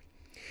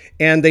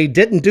 And they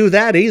didn't do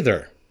that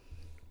either.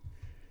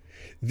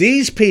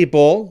 These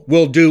people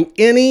will do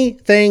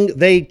anything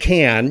they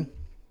can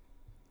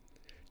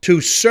to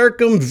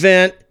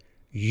circumvent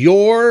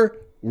your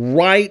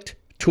right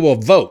to a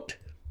vote.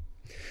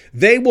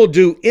 They will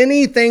do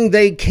anything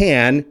they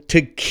can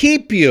to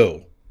keep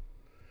you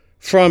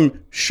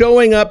from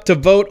showing up to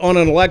vote on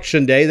an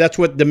election day. That's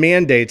what the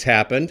mandates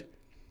happened.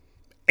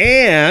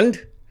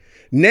 And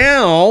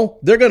now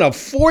they're going to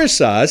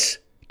force us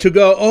to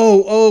go,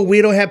 oh,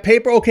 we don't have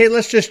paper. Okay,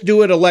 let's just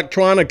do it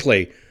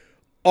electronically.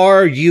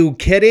 Are you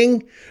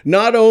kidding?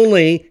 Not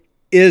only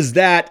is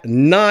that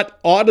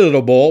not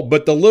auditable,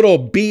 but the little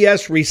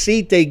BS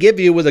receipt they give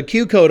you with a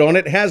Q code on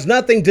it has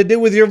nothing to do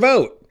with your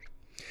vote.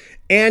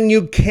 And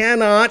you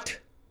cannot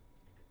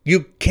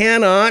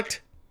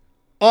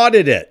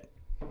audit it.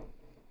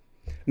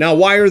 Now,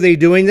 why are they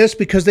doing this?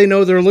 Because they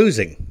know they're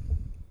losing.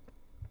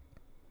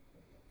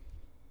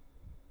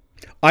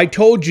 I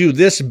told you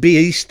this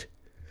beast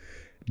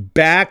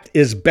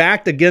is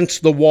backed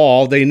against the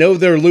wall. They know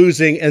they're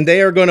losing, and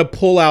they are going to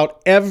pull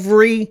out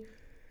every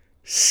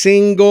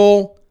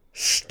single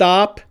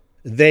stop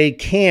they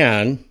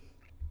can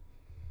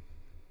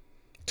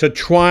to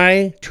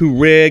try to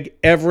rig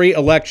every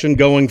election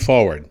going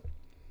forward.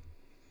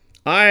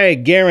 I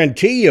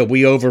guarantee you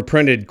we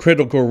overprinted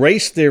critical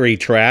race theory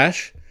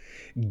trash.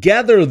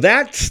 Gather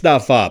that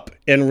stuff up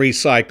and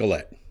recycle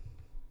it.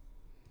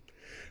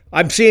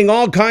 I'm seeing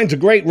all kinds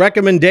of great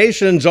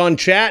recommendations on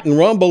chat and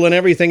Rumble and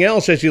everything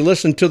else as you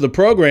listen to the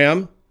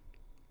program.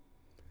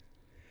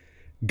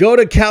 Go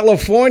to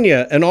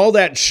California and all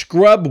that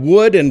scrub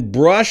wood and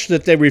brush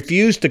that they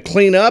refuse to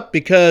clean up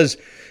because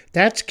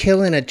that's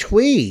killing a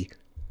tree.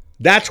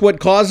 That's what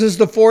causes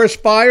the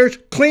forest fires.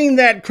 Clean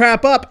that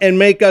crap up and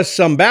make us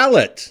some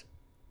ballots.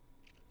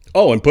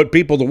 Oh, and put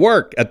people to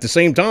work at the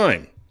same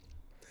time.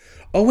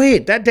 Oh,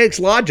 wait, that takes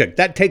logic.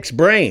 That takes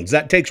brains.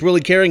 That takes really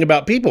caring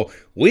about people.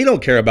 We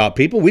don't care about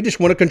people. We just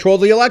want to control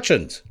the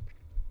elections.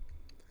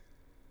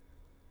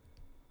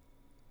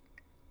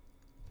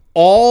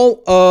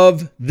 All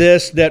of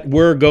this that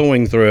we're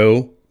going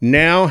through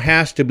now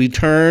has to be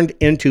turned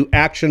into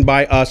action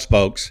by us,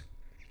 folks.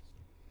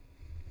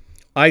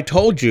 I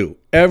told you,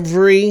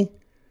 every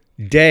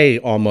day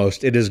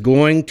almost, it is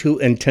going to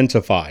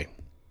intensify.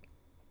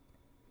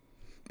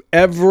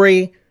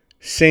 Every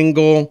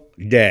single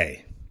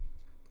day.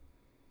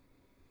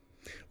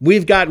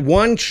 We've got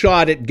one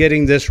shot at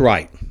getting this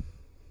right.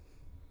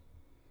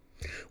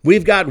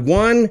 We've got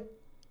one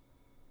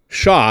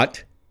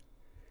shot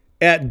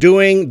at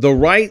doing the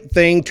right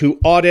thing to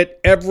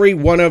audit every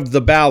one of the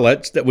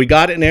ballots that we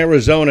got in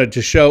Arizona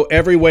to show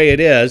every way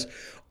it is.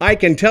 I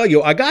can tell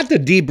you, I got to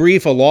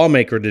debrief a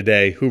lawmaker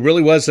today who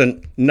really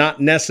wasn't not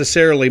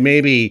necessarily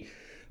maybe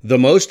the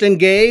most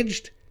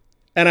engaged.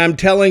 And I'm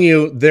telling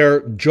you,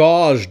 their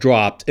jaws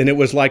dropped and it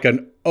was like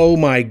an, oh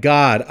my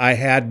God, I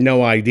had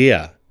no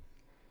idea.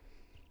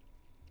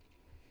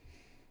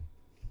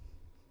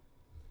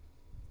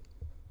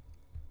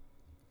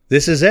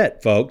 This is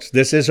it, folks.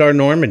 This is our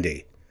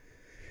Normandy.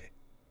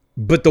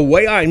 But the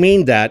way I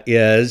mean that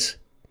is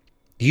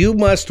you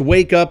must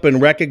wake up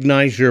and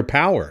recognize your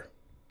power.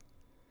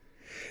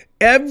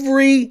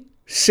 Every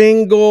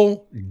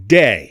single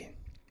day,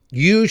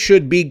 you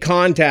should be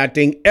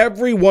contacting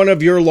every one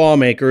of your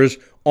lawmakers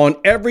on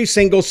every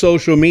single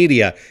social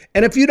media.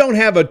 And if you don't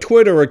have a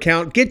Twitter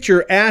account, get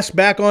your ass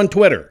back on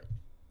Twitter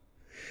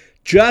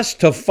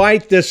just to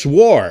fight this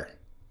war.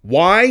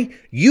 Why?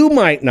 You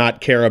might not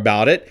care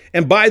about it.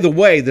 And by the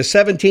way, the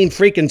 17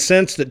 freaking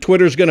cents that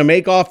Twitter's going to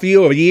make off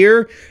you a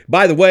year,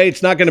 by the way,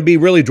 it's not going to be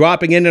really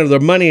dropping into their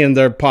money in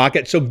their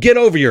pocket. So get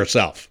over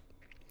yourself.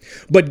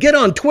 But get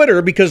on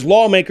Twitter because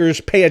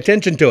lawmakers pay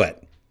attention to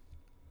it.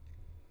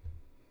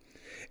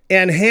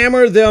 And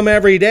hammer them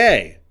every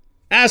day.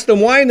 Ask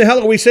them, why in the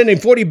hell are we sending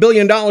 $40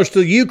 billion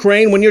to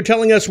Ukraine when you're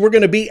telling us we're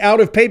going to be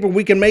out of paper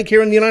we can make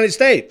here in the United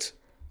States?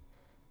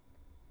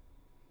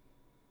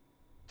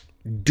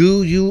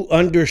 Do you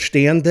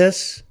understand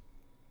this?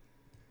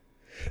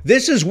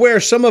 This is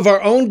where some of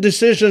our own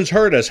decisions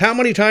hurt us. How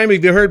many times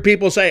have you heard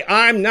people say,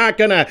 I'm not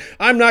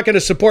gonna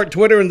support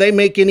Twitter and they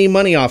make any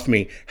money off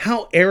me?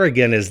 How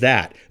arrogant is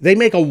that? They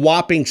make a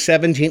whopping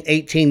 17,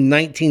 18,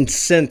 19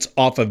 cents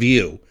off of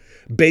you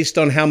based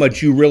on how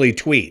much you really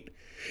tweet.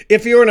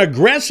 If you're an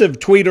aggressive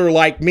tweeter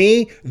like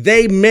me,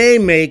 they may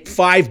make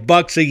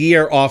 $5 a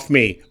year off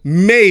me.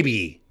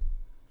 Maybe.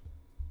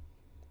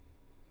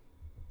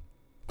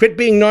 Quit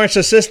being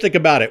narcissistic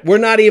about it. We're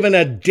not even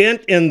a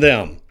dent in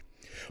them.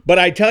 But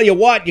I tell you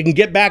what, you can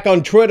get back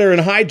on Twitter and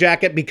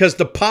hijack it because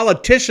the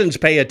politicians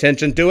pay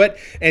attention to it,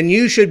 and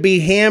you should be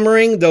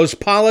hammering those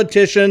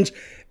politicians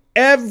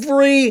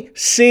every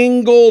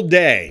single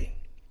day.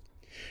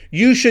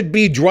 You should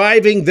be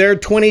driving their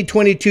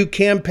 2022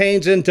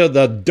 campaigns into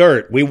the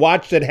dirt. We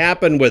watched it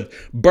happen with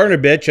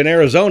Brnovich in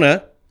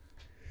Arizona.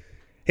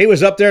 He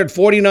was up there at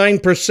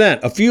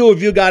 49%. A few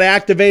of you got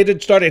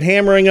activated, started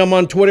hammering him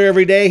on Twitter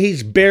every day.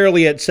 He's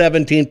barely at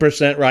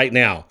 17% right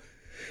now.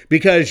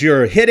 Because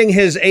you're hitting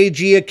his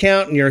AG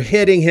account and you're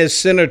hitting his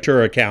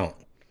senator account.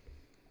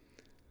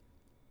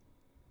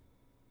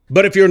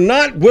 But if you're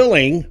not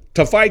willing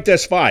to fight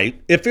this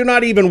fight, if you're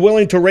not even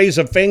willing to raise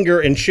a finger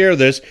and share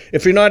this,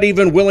 if you're not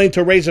even willing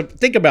to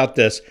think about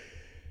this,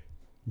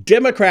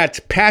 Democrats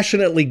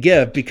passionately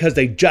give because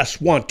they just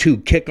want to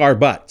kick our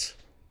butts.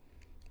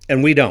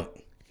 And we don't.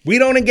 We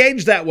don't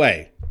engage that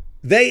way.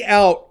 They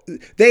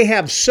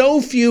have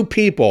so few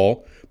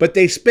people, but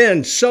they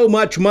spend so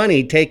much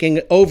money taking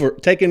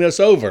us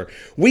over.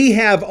 We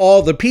have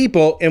all the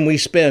people and we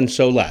spend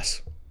so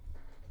less.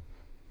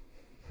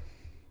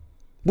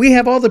 We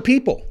have all the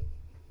people.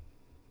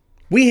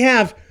 We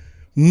have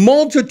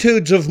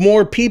multitudes of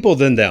more people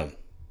than them.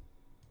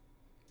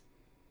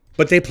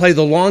 But they play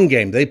the long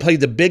game. They play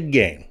the big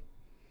game.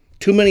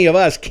 Too many of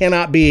us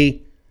cannot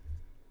be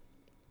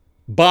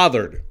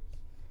bothered.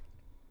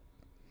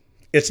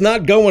 It's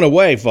not going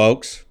away,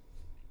 folks.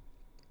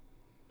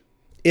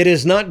 It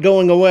is not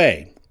going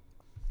away.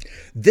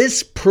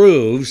 This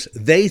proves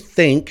they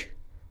think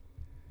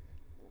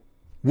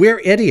we're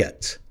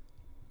idiots.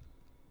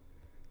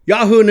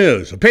 Yahoo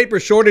News, a paper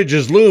shortage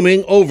is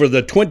looming over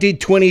the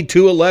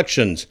 2022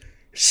 elections.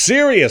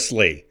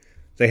 Seriously.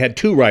 They had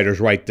two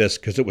writers write this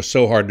because it was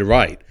so hard to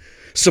write.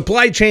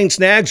 Supply chain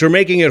snags are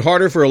making it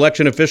harder for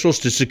election officials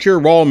to secure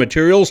raw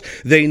materials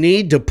they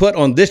need to put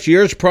on this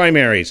year's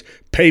primaries.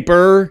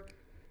 Paper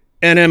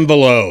and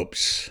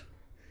envelopes.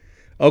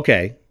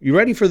 Okay, you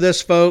ready for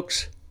this,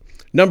 folks?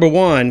 Number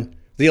one,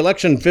 the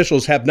election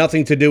officials have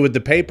nothing to do with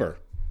the paper.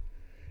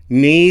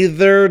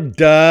 Neither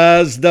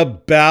does the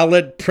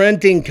ballot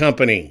printing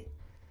company.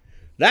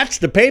 That's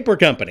the paper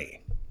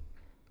company.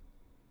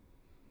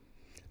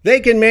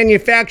 They can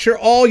manufacture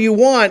all you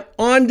want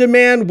on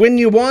demand when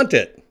you want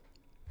it.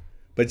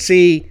 But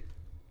see,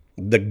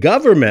 the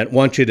government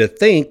wants you to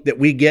think that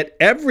we get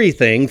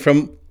everything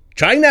from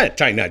China.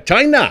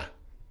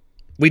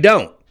 We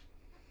don't.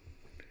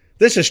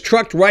 This is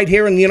trucked right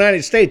here in the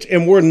United States,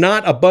 and we're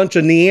not a bunch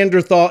of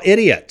Neanderthal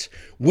idiots.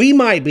 We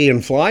might be in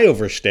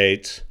flyover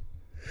states,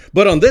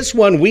 but on this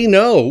one, we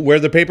know where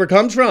the paper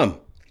comes from.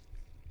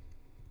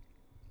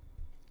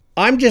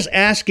 I'm just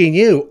asking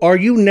you, are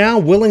you now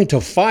willing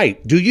to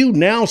fight? Do you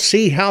now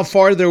see how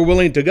far they're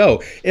willing to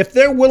go? If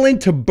they're willing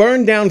to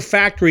burn down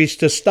factories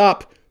to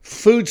stop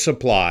food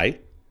supply,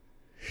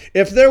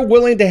 if they're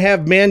willing to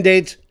have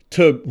mandates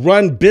to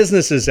run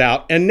businesses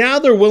out, and now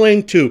they're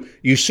willing to,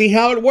 you see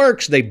how it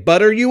works. They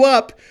butter you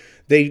up.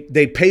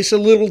 They pace a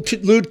little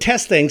lewd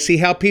testing, see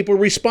how people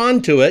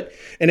respond to it.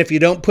 And if you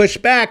don't push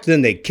back,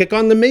 then they kick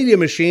on the media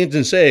machines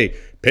and say,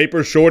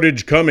 paper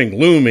shortage coming,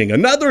 looming.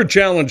 Another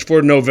challenge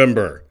for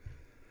November.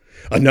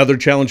 Another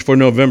challenge for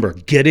November,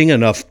 getting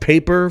enough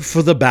paper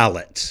for the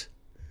ballots.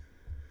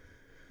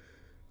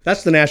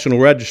 That's the National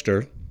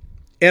Register.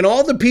 And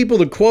all the people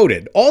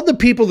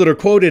that are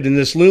quoted in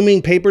this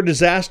looming paper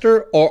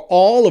disaster are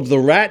all of the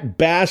rat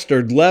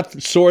bastard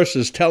left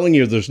sources telling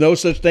you there's no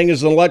such thing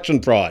as an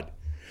election fraud.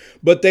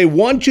 But they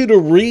want you to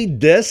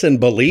read this and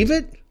believe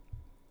it?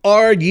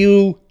 Are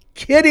you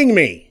kidding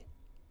me?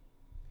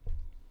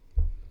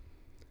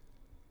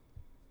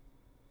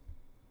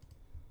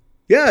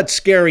 Yeah, it's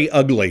scary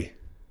ugly.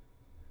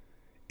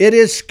 It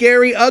is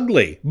scary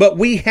ugly, but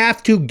we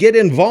have to get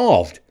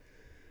involved.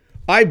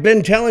 I've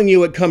been telling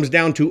you it comes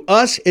down to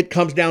us, it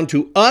comes down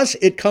to us,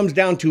 it comes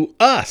down to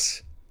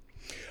us.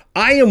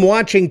 I am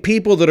watching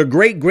people that are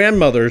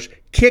great-grandmothers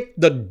kick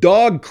the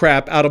dog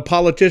crap out of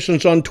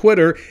politicians on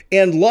Twitter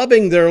and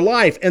loving their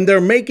life, and they're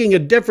making a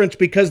difference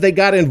because they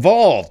got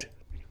involved.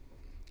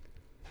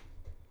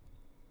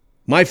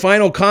 My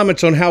final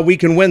comments on how we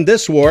can win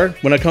this war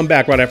when I come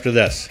back right after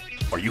this.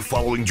 Are you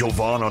following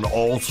Jovan on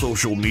all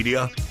social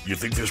media? You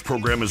think this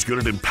program is good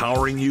at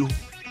empowering you?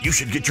 You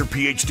should get your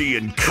PhD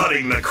in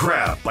cutting the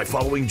crap by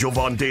following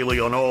Jovan Daily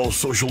on all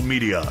social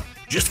media.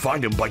 Just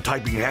find him by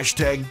typing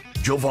hashtag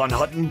Jovan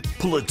Hutton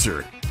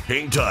Pulitzer.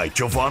 Hang tight,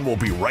 Jovan will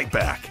be right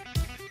back.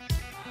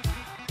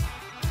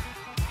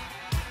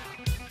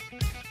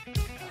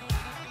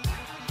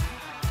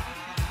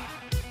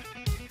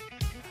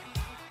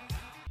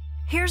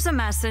 Here's a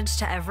message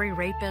to every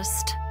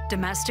rapist,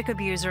 domestic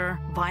abuser,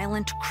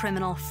 violent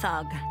criminal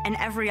thug, and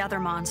every other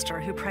monster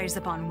who preys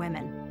upon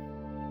women.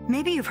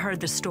 Maybe you've heard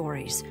the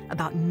stories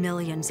about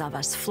millions of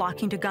us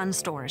flocking to gun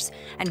stores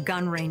and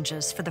gun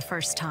ranges for the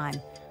first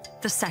time,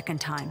 the second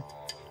time,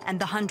 and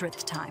the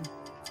 100th time.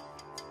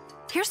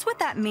 Here's what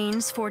that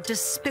means for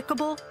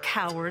despicable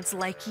cowards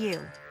like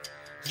you.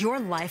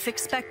 Your life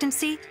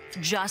expectancy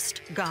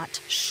just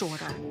got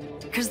shorter.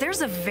 Because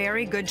there's a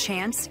very good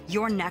chance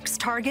your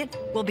next target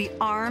will be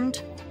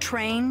armed,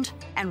 trained,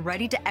 and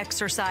ready to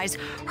exercise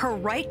her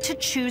right to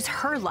choose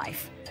her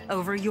life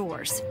over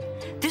yours.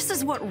 This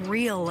is what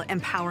real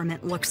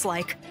empowerment looks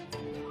like.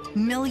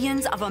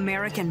 Millions of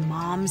American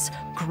moms,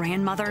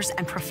 grandmothers,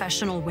 and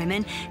professional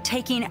women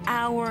taking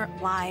our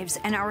lives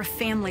and our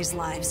families'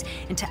 lives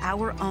into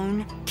our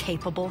own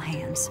capable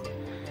hands.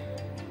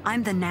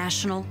 I'm the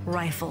National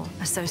Rifle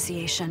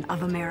Association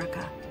of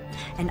America,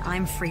 and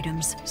I'm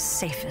freedom's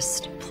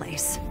safest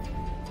place.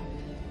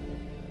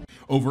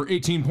 Over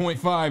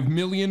 18.5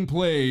 million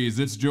plays,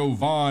 it's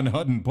Jovan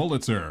Hutton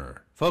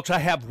Pulitzer. Folks, I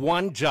have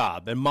one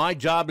job, and my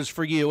job is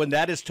for you, and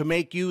that is to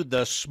make you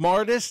the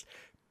smartest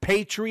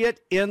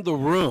patriot in the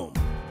room.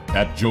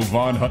 At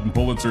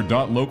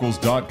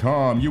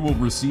JovanHuttonPulitzer.locals.com, you will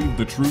receive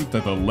the truth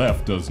that the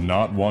left does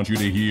not want you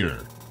to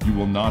hear. You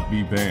will not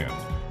be banned.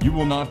 You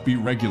will not be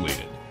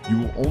regulated. You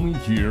will only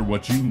hear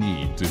what you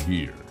need to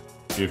hear.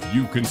 If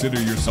you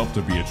consider yourself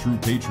to be a true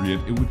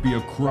patriot, it would be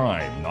a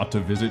crime not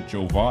to visit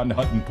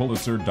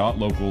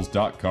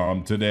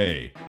JovanHuttonPulitzer.locals.com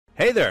today.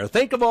 Hey there,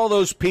 think of all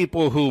those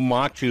people who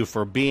mocked you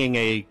for being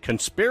a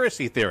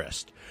conspiracy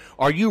theorist.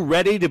 Are you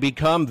ready to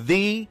become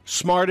the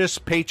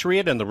smartest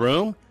patriot in the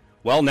room?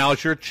 Well,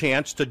 now's your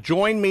chance to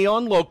join me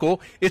on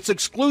Local. It's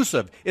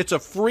exclusive. It's a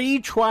free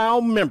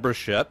trial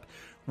membership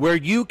where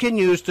you can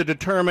use to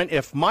determine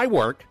if my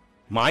work,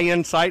 my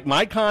insight,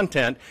 my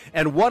content,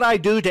 and what I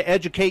do to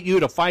educate you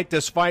to fight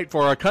this fight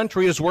for our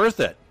country is worth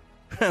it.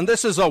 And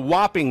this is a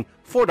whopping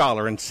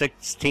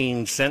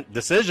 $4.16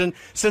 decision,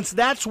 since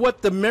that's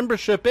what the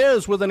membership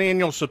is with an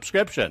annual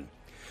subscription.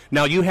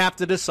 Now, you have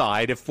to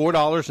decide if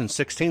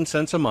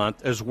 $4.16 a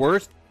month is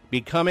worth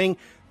becoming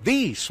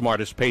the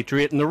smartest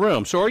patriot in the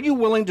room. So are you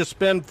willing to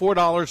spend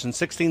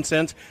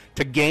 $4.16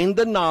 to gain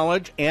the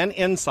knowledge and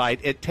insight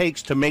it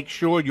takes to make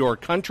sure your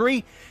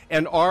country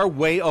and our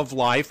way of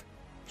life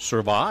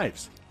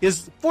survives?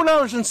 Is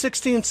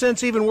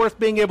 $4.16 even worth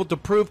being able to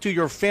prove to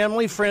your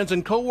family, friends,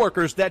 and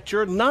coworkers that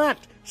you're not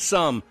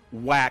some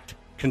whacked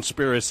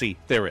conspiracy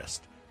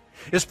theorist?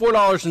 Is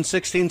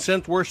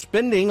 $4.16 worth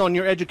spending on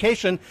your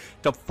education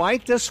to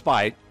fight this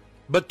fight,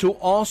 but to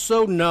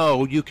also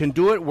know you can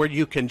do it where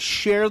you can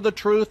share the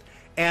truth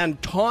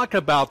and talk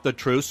about the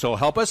truth, so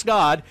help us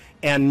God,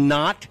 and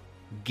not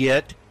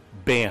get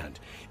banned?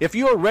 If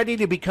you are ready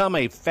to become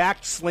a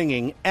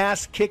fact-slinging,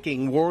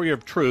 ass-kicking warrior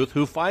of truth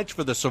who fights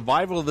for the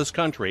survival of this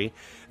country,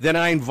 then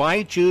I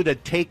invite you to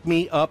take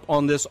me up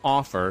on this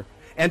offer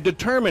and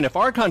determine if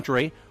our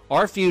country,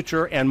 our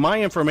future, and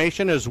my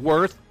information is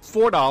worth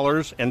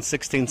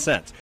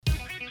 $4.16.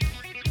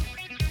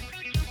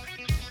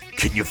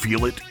 Can you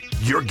feel it?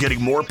 You're getting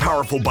more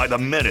powerful by the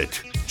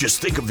minute. Just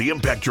think of the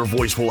impact your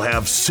voice will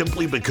have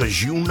simply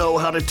because you know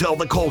how to tell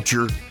the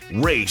culture,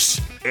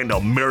 race, and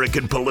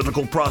American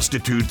political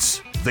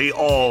prostitutes they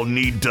all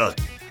need to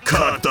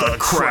cut the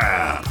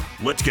crap.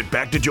 Let's get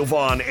back to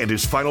Jovan and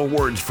his final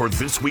words for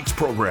this week's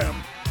program.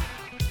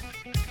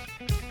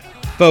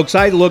 Folks,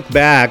 I look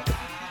back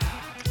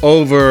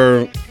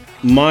over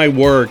my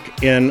work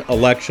in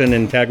election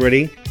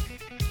integrity,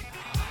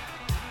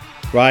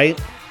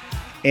 right?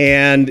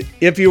 And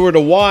if you were to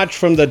watch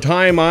from the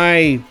time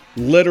I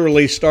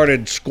literally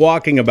started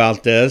squawking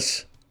about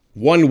this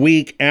 1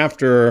 week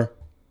after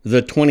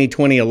the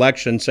 2020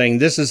 election, saying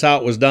this is how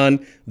it was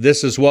done,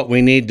 this is what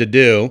we need to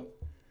do,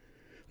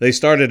 they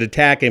started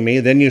attacking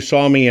me. Then you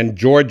saw me in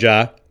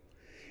Georgia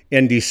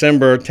in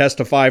December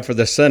testify for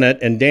the Senate,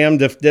 and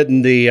damned if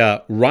didn't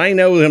the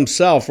rhino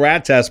himself,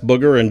 rat's ass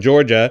booger in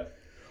Georgia,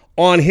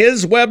 on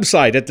his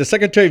website at the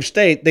Secretary of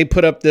State, they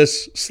put up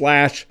this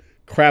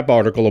 /crap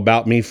article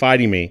about me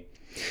fighting me.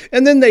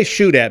 And then they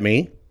shoot at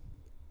me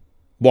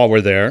while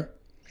we're there.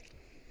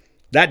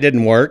 That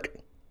didn't work.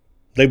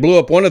 They blew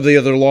up one of the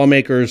other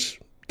lawmakers'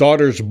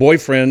 daughter's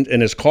boyfriend in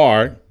his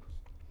car.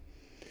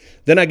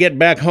 Then I get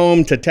back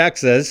home to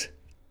Texas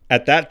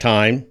at that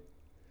time.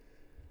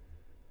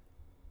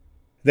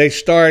 They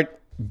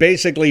start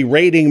basically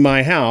raiding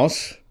my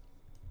house,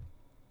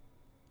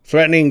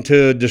 threatening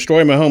to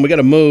destroy my home. We got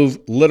to move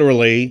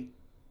literally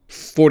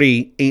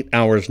 48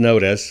 hours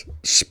notice,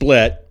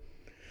 split.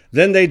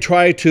 Then they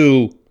try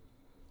to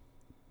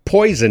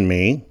poison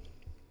me.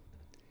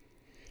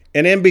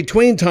 And in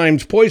between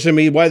times, poison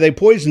me. Why they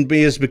poisoned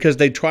me is because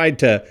they tried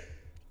to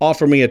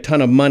offer me a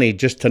ton of money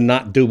just to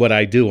not do what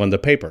I do on the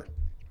paper.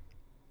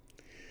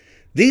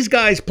 These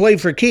guys play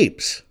for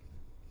keeps.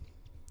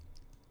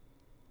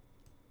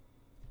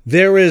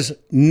 There is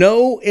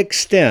no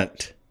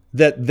extent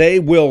that they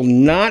will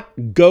not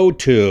go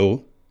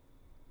to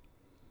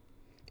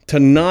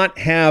not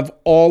have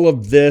all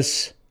of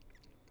this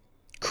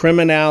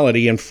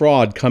criminality and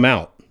fraud come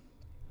out.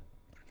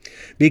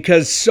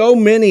 Because so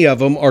many of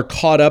them are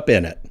caught up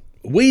in it.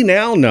 We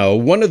now know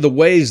one of the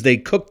ways they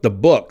cook the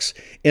books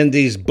in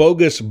these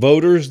bogus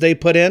voters they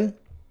put in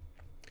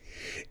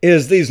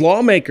is these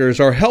lawmakers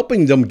are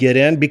helping them get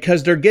in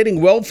because they're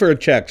getting welfare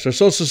checks or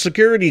Social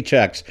Security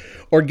checks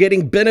or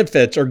getting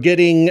benefits or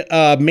getting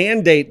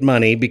mandate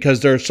money because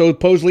they're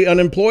supposedly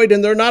unemployed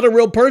and they're not a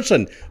real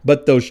person,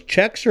 but those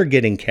checks are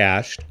getting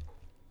cashed.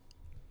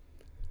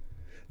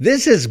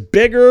 This is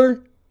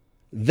bigger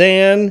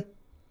than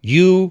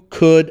you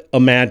could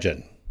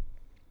imagine.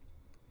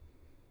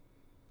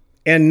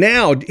 And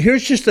now,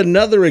 here's just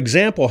another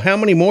example. How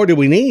many more do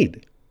we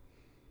need?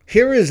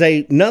 Here is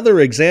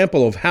another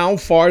example of how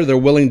far they're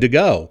willing to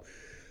go.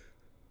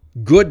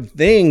 Good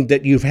thing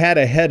that you've had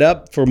a head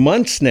up for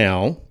months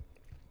now,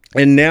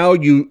 and now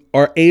you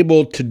are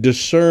able to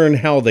discern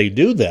how they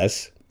do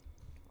this.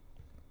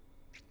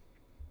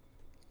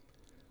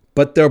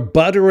 But they're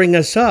buttering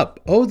us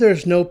up. Oh,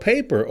 there's no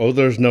paper. Oh,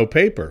 there's no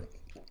paper.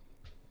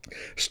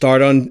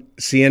 Start on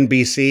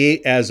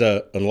CNBC as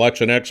an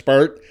election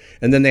expert,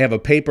 and then they have a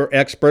paper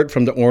expert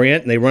from the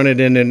Orient, and they run it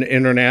in an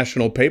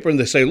international paper, and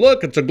they say,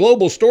 look, it's a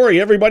global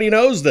story. Everybody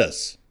knows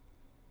this.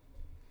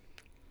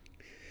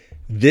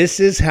 This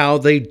is how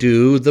they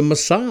do the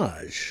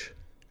massage.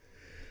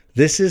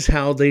 This is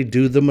how they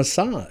do the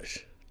massage.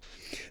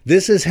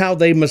 This is how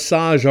they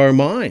massage our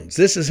minds.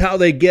 This is how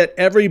they get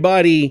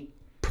everybody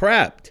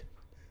prepped.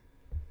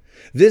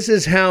 This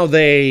is how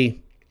they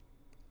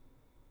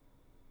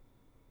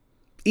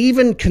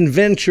even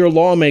convince your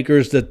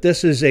lawmakers that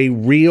this is a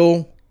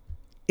real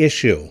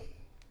issue.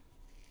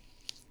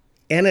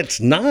 And it's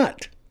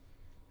not.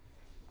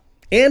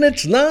 And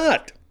it's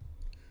not.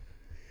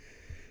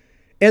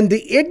 And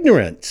the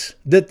ignorance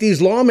that these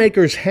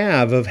lawmakers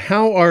have of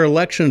how our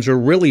elections are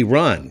really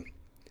run,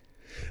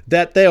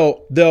 that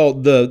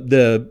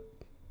the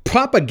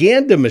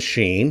propaganda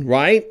machine,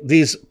 right?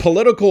 These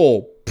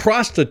political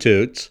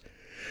prostitutes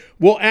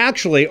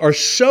are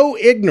so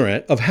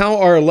ignorant of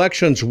how our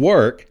elections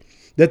work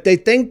that they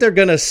think they're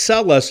going to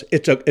sell us.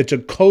 It's a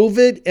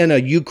COVID and a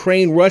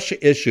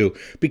Ukraine-Russia issue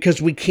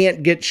because we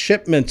can't get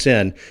shipments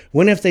in.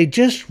 When if they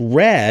just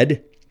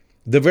read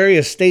the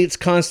various states'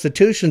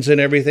 constitutions and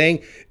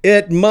everything,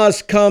 it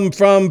must come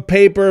from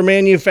paper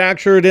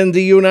manufactured in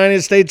the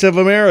United States of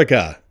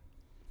America.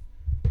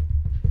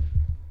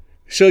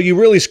 So you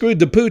really screwed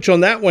the pooch on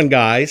that one,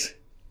 guys.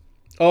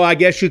 Oh, I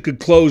guess you could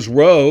close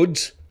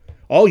roads.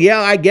 Oh,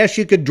 yeah, I guess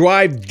you could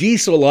drive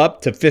diesel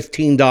up to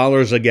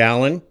 $15 a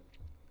gallon.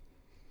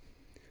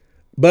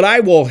 But I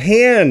will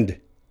hand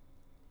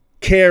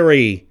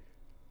carry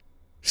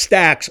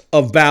stacks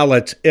of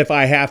ballots if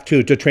I have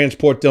to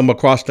transport them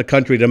across the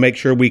country to make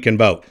sure we can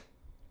vote.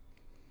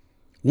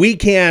 We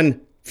can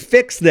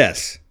fix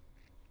this.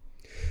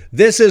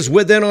 This is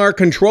within our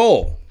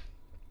control.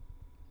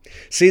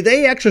 See,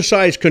 they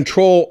exercise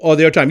control all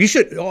their time. You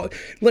should, let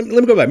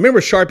me go back.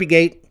 Remember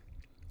Sharpiegate?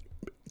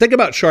 Think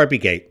about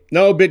Sharpiegate.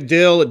 No big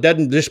deal. It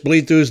doesn't, this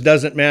bleed throughs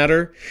doesn't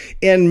matter.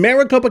 In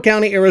Maricopa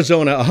County,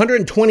 Arizona,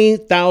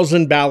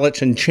 120,000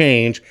 ballots and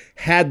change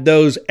had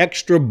those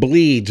extra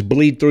bleed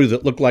through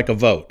that looked like a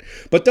vote.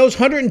 But those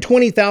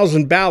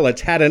 120,000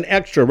 ballots had an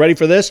extra, ready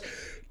for this,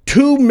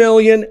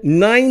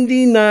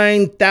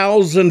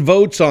 2,099,000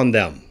 votes on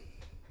them.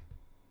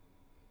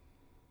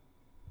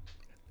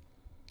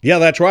 Yeah,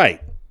 that's right.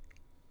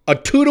 A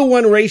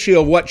 2-to-1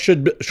 ratio of what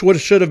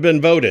should have been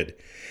voted.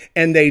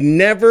 And they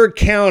never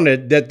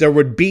counted that there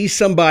would be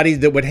somebody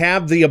that would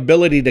have the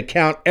ability to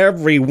count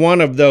every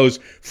one of those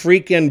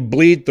freaking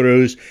bleed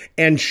throughs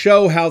and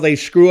show how they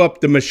screw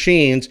up the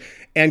machines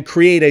and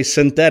create a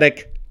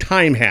synthetic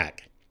time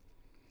hack.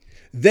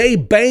 They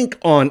bank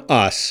on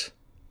us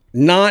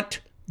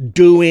not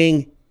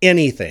doing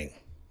anything.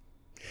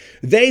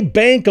 They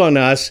bank on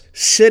us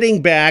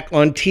sitting back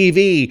on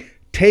TV,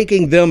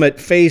 taking them at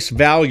face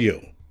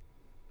value.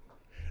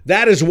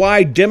 That is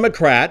why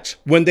Democrats,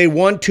 when they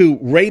want to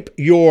rape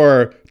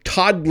your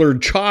toddler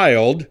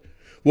child,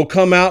 will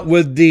come out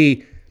with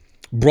the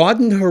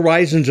broaden the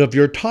horizons of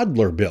your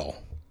toddler bill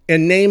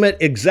and name it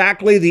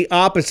exactly the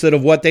opposite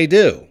of what they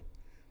do.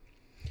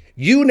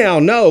 You now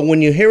know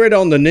when you hear it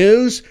on the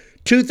news,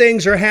 two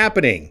things are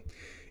happening.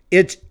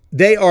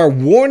 They are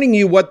warning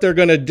you what they're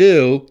going to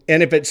do,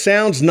 and if it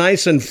sounds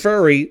nice and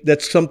furry,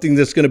 that's something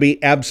that's going to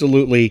be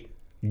absolutely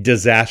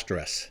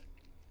disastrous.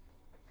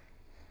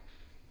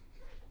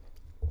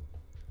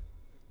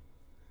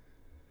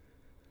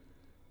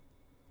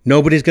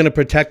 Nobody's going to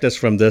protect us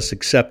from this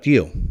except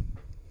you.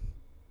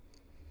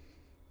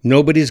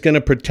 Nobody's going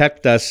to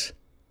protect us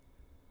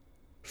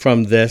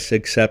from this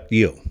except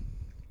you.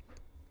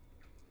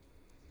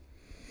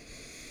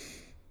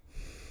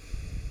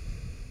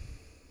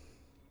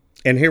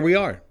 And here we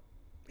are.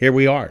 Here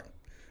we are.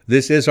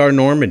 This is our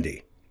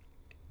Normandy.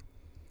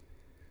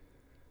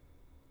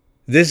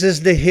 This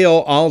is the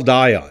hill I'll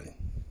die on.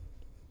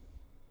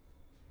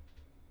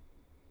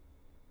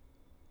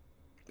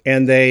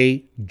 And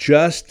they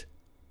just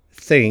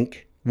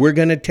think we're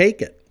going to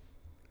take it.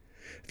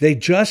 They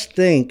just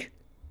think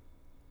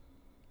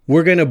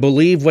we're going to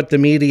believe what the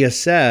media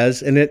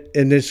says, and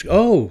it's,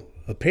 oh,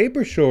 a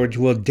paper shortage.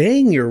 Well,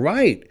 dang, you're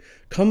right.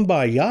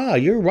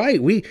 Kumbaya, you're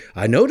right.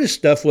 I noticed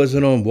stuff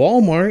wasn't on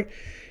Walmart.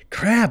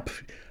 Crap,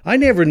 I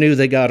never knew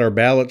they got our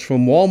ballots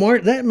from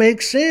Walmart. That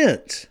makes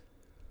sense.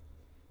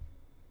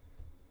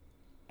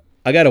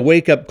 I got a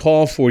wake-up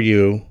call for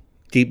you,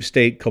 deep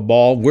state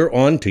cabal. We're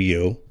on to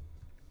you.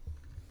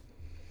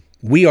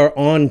 We are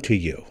on to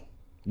you.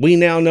 We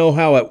now know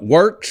how it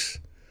works.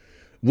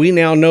 We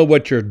now know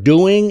what you're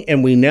doing,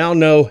 and we now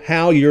know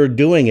how you're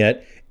doing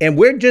it, and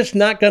we're just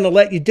not going to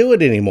let you do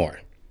it anymore.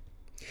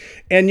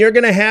 And you're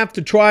going to have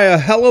to try a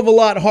hell of a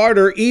lot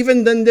harder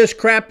even than this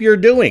crap you're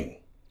doing.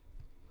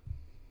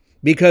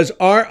 Because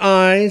our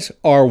eyes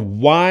are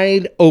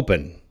wide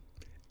open.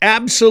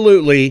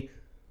 Absolutely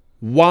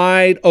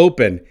wide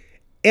open.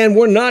 And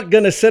we're not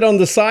going to sit on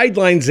the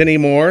sidelines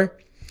anymore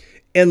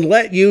and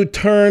let you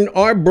turn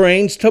our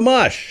brains to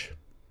mush.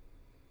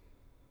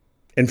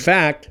 In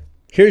fact,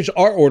 here's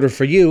our order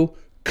for you.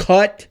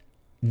 Cut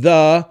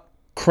the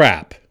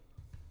crap.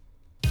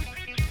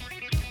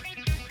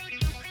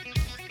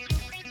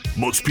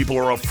 Most people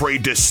are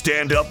afraid to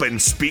stand up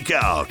and speak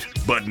out,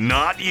 but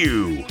not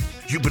you.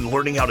 You've been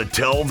learning how to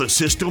tell the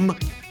system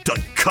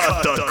to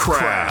cut the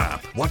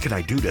crap. What can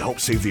I do to help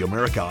save the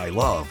America I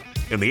love?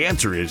 And the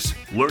answer is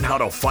learn how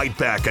to fight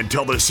back and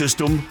tell the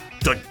system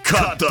to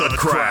cut the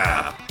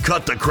crap.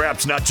 Cut the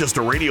Crap's not just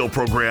a radio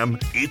program,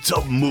 it's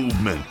a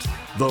movement.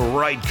 The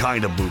right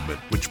kind of movement,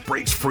 which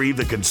breaks free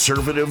the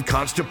conservative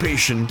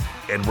constipation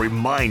and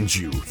reminds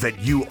you that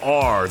you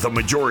are the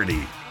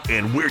majority.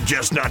 And we're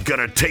just not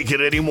gonna take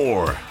it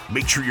anymore.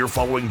 Make sure you're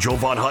following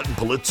Jovan Hutton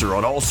Pulitzer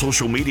on all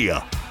social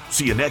media.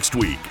 See you next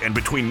week, and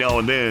between now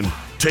and then,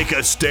 take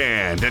a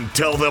stand and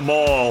tell them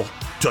all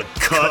to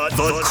cut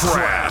the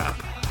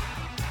crap.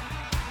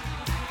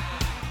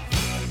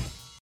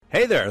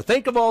 Hey there,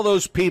 think of all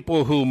those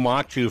people who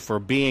mocked you for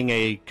being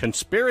a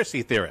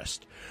conspiracy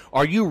theorist.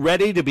 Are you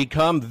ready to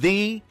become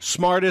the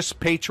smartest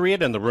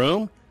patriot in the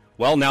room?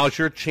 Well, now's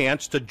your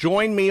chance to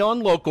join me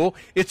on Local.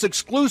 It's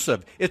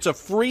exclusive. It's a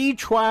free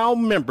trial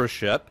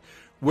membership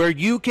where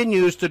you can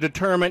use to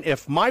determine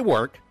if my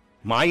work,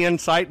 my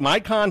insight, my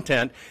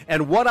content,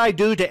 and what I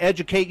do to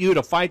educate you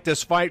to fight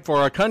this fight for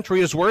our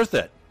country is worth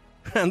it.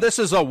 And this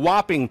is a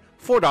whopping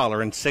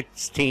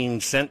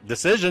 $4.16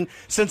 decision,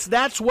 since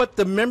that's what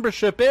the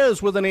membership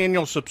is with an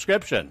annual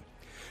subscription.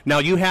 Now,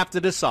 you have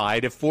to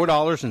decide if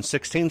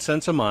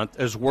 $4.16 a month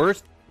is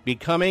worth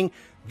becoming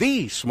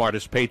the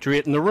smartest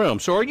patriot in the room.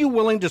 So are you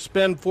willing to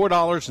spend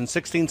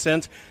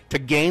 $4.16 to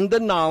gain the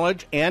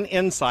knowledge and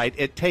insight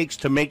it takes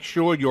to make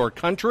sure your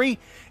country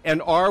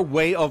and our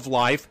way of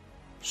life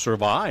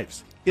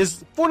survives?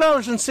 Is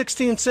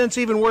 $4.16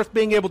 even worth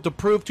being able to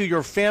prove to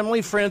your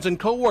family, friends, and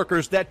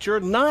coworkers that you're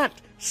not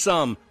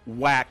some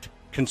whacked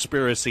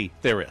conspiracy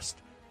theorist?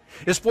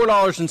 Is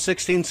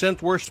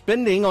 $4.16 worth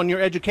spending on your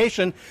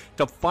education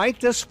to fight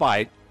this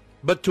fight,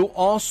 but to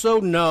also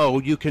know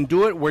you can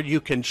do it where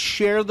you can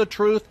share the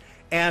truth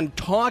and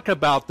talk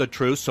about the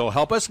truth, so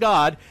help us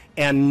God,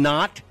 and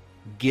not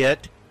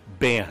get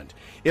banned?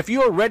 If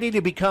you are ready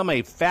to become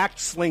a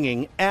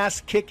fact-slinging,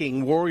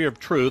 ass-kicking warrior of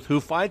truth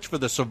who fights for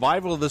the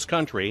survival of this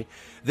country,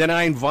 then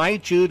I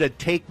invite you to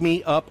take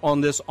me up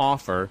on this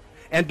offer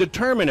and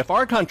determine if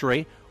our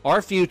country,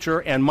 our future,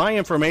 and my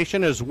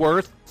information is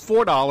worth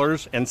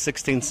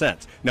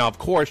 $4.16. Now, of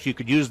course, you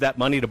could use that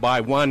money to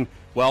buy one,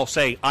 well,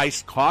 say,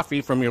 iced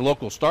coffee from your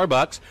local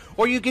Starbucks,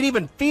 or you could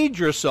even feed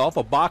yourself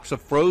a box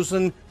of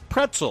frozen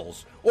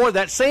pretzels. Or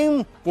that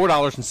same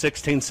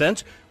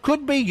 $4.16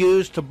 could be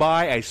used to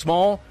buy a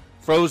small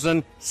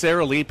frozen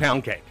Sara Lee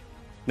pound cake.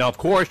 Now, of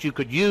course, you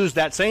could use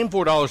that same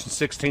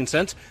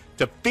 $4.16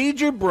 to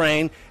feed your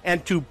brain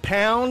and to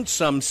pound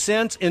some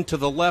sense into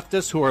the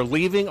leftists who are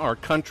leaving our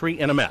country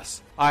in a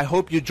mess. I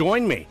hope you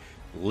join me.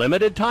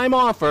 Limited time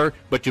offer,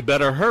 but you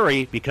better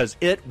hurry because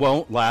it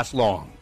won't last long.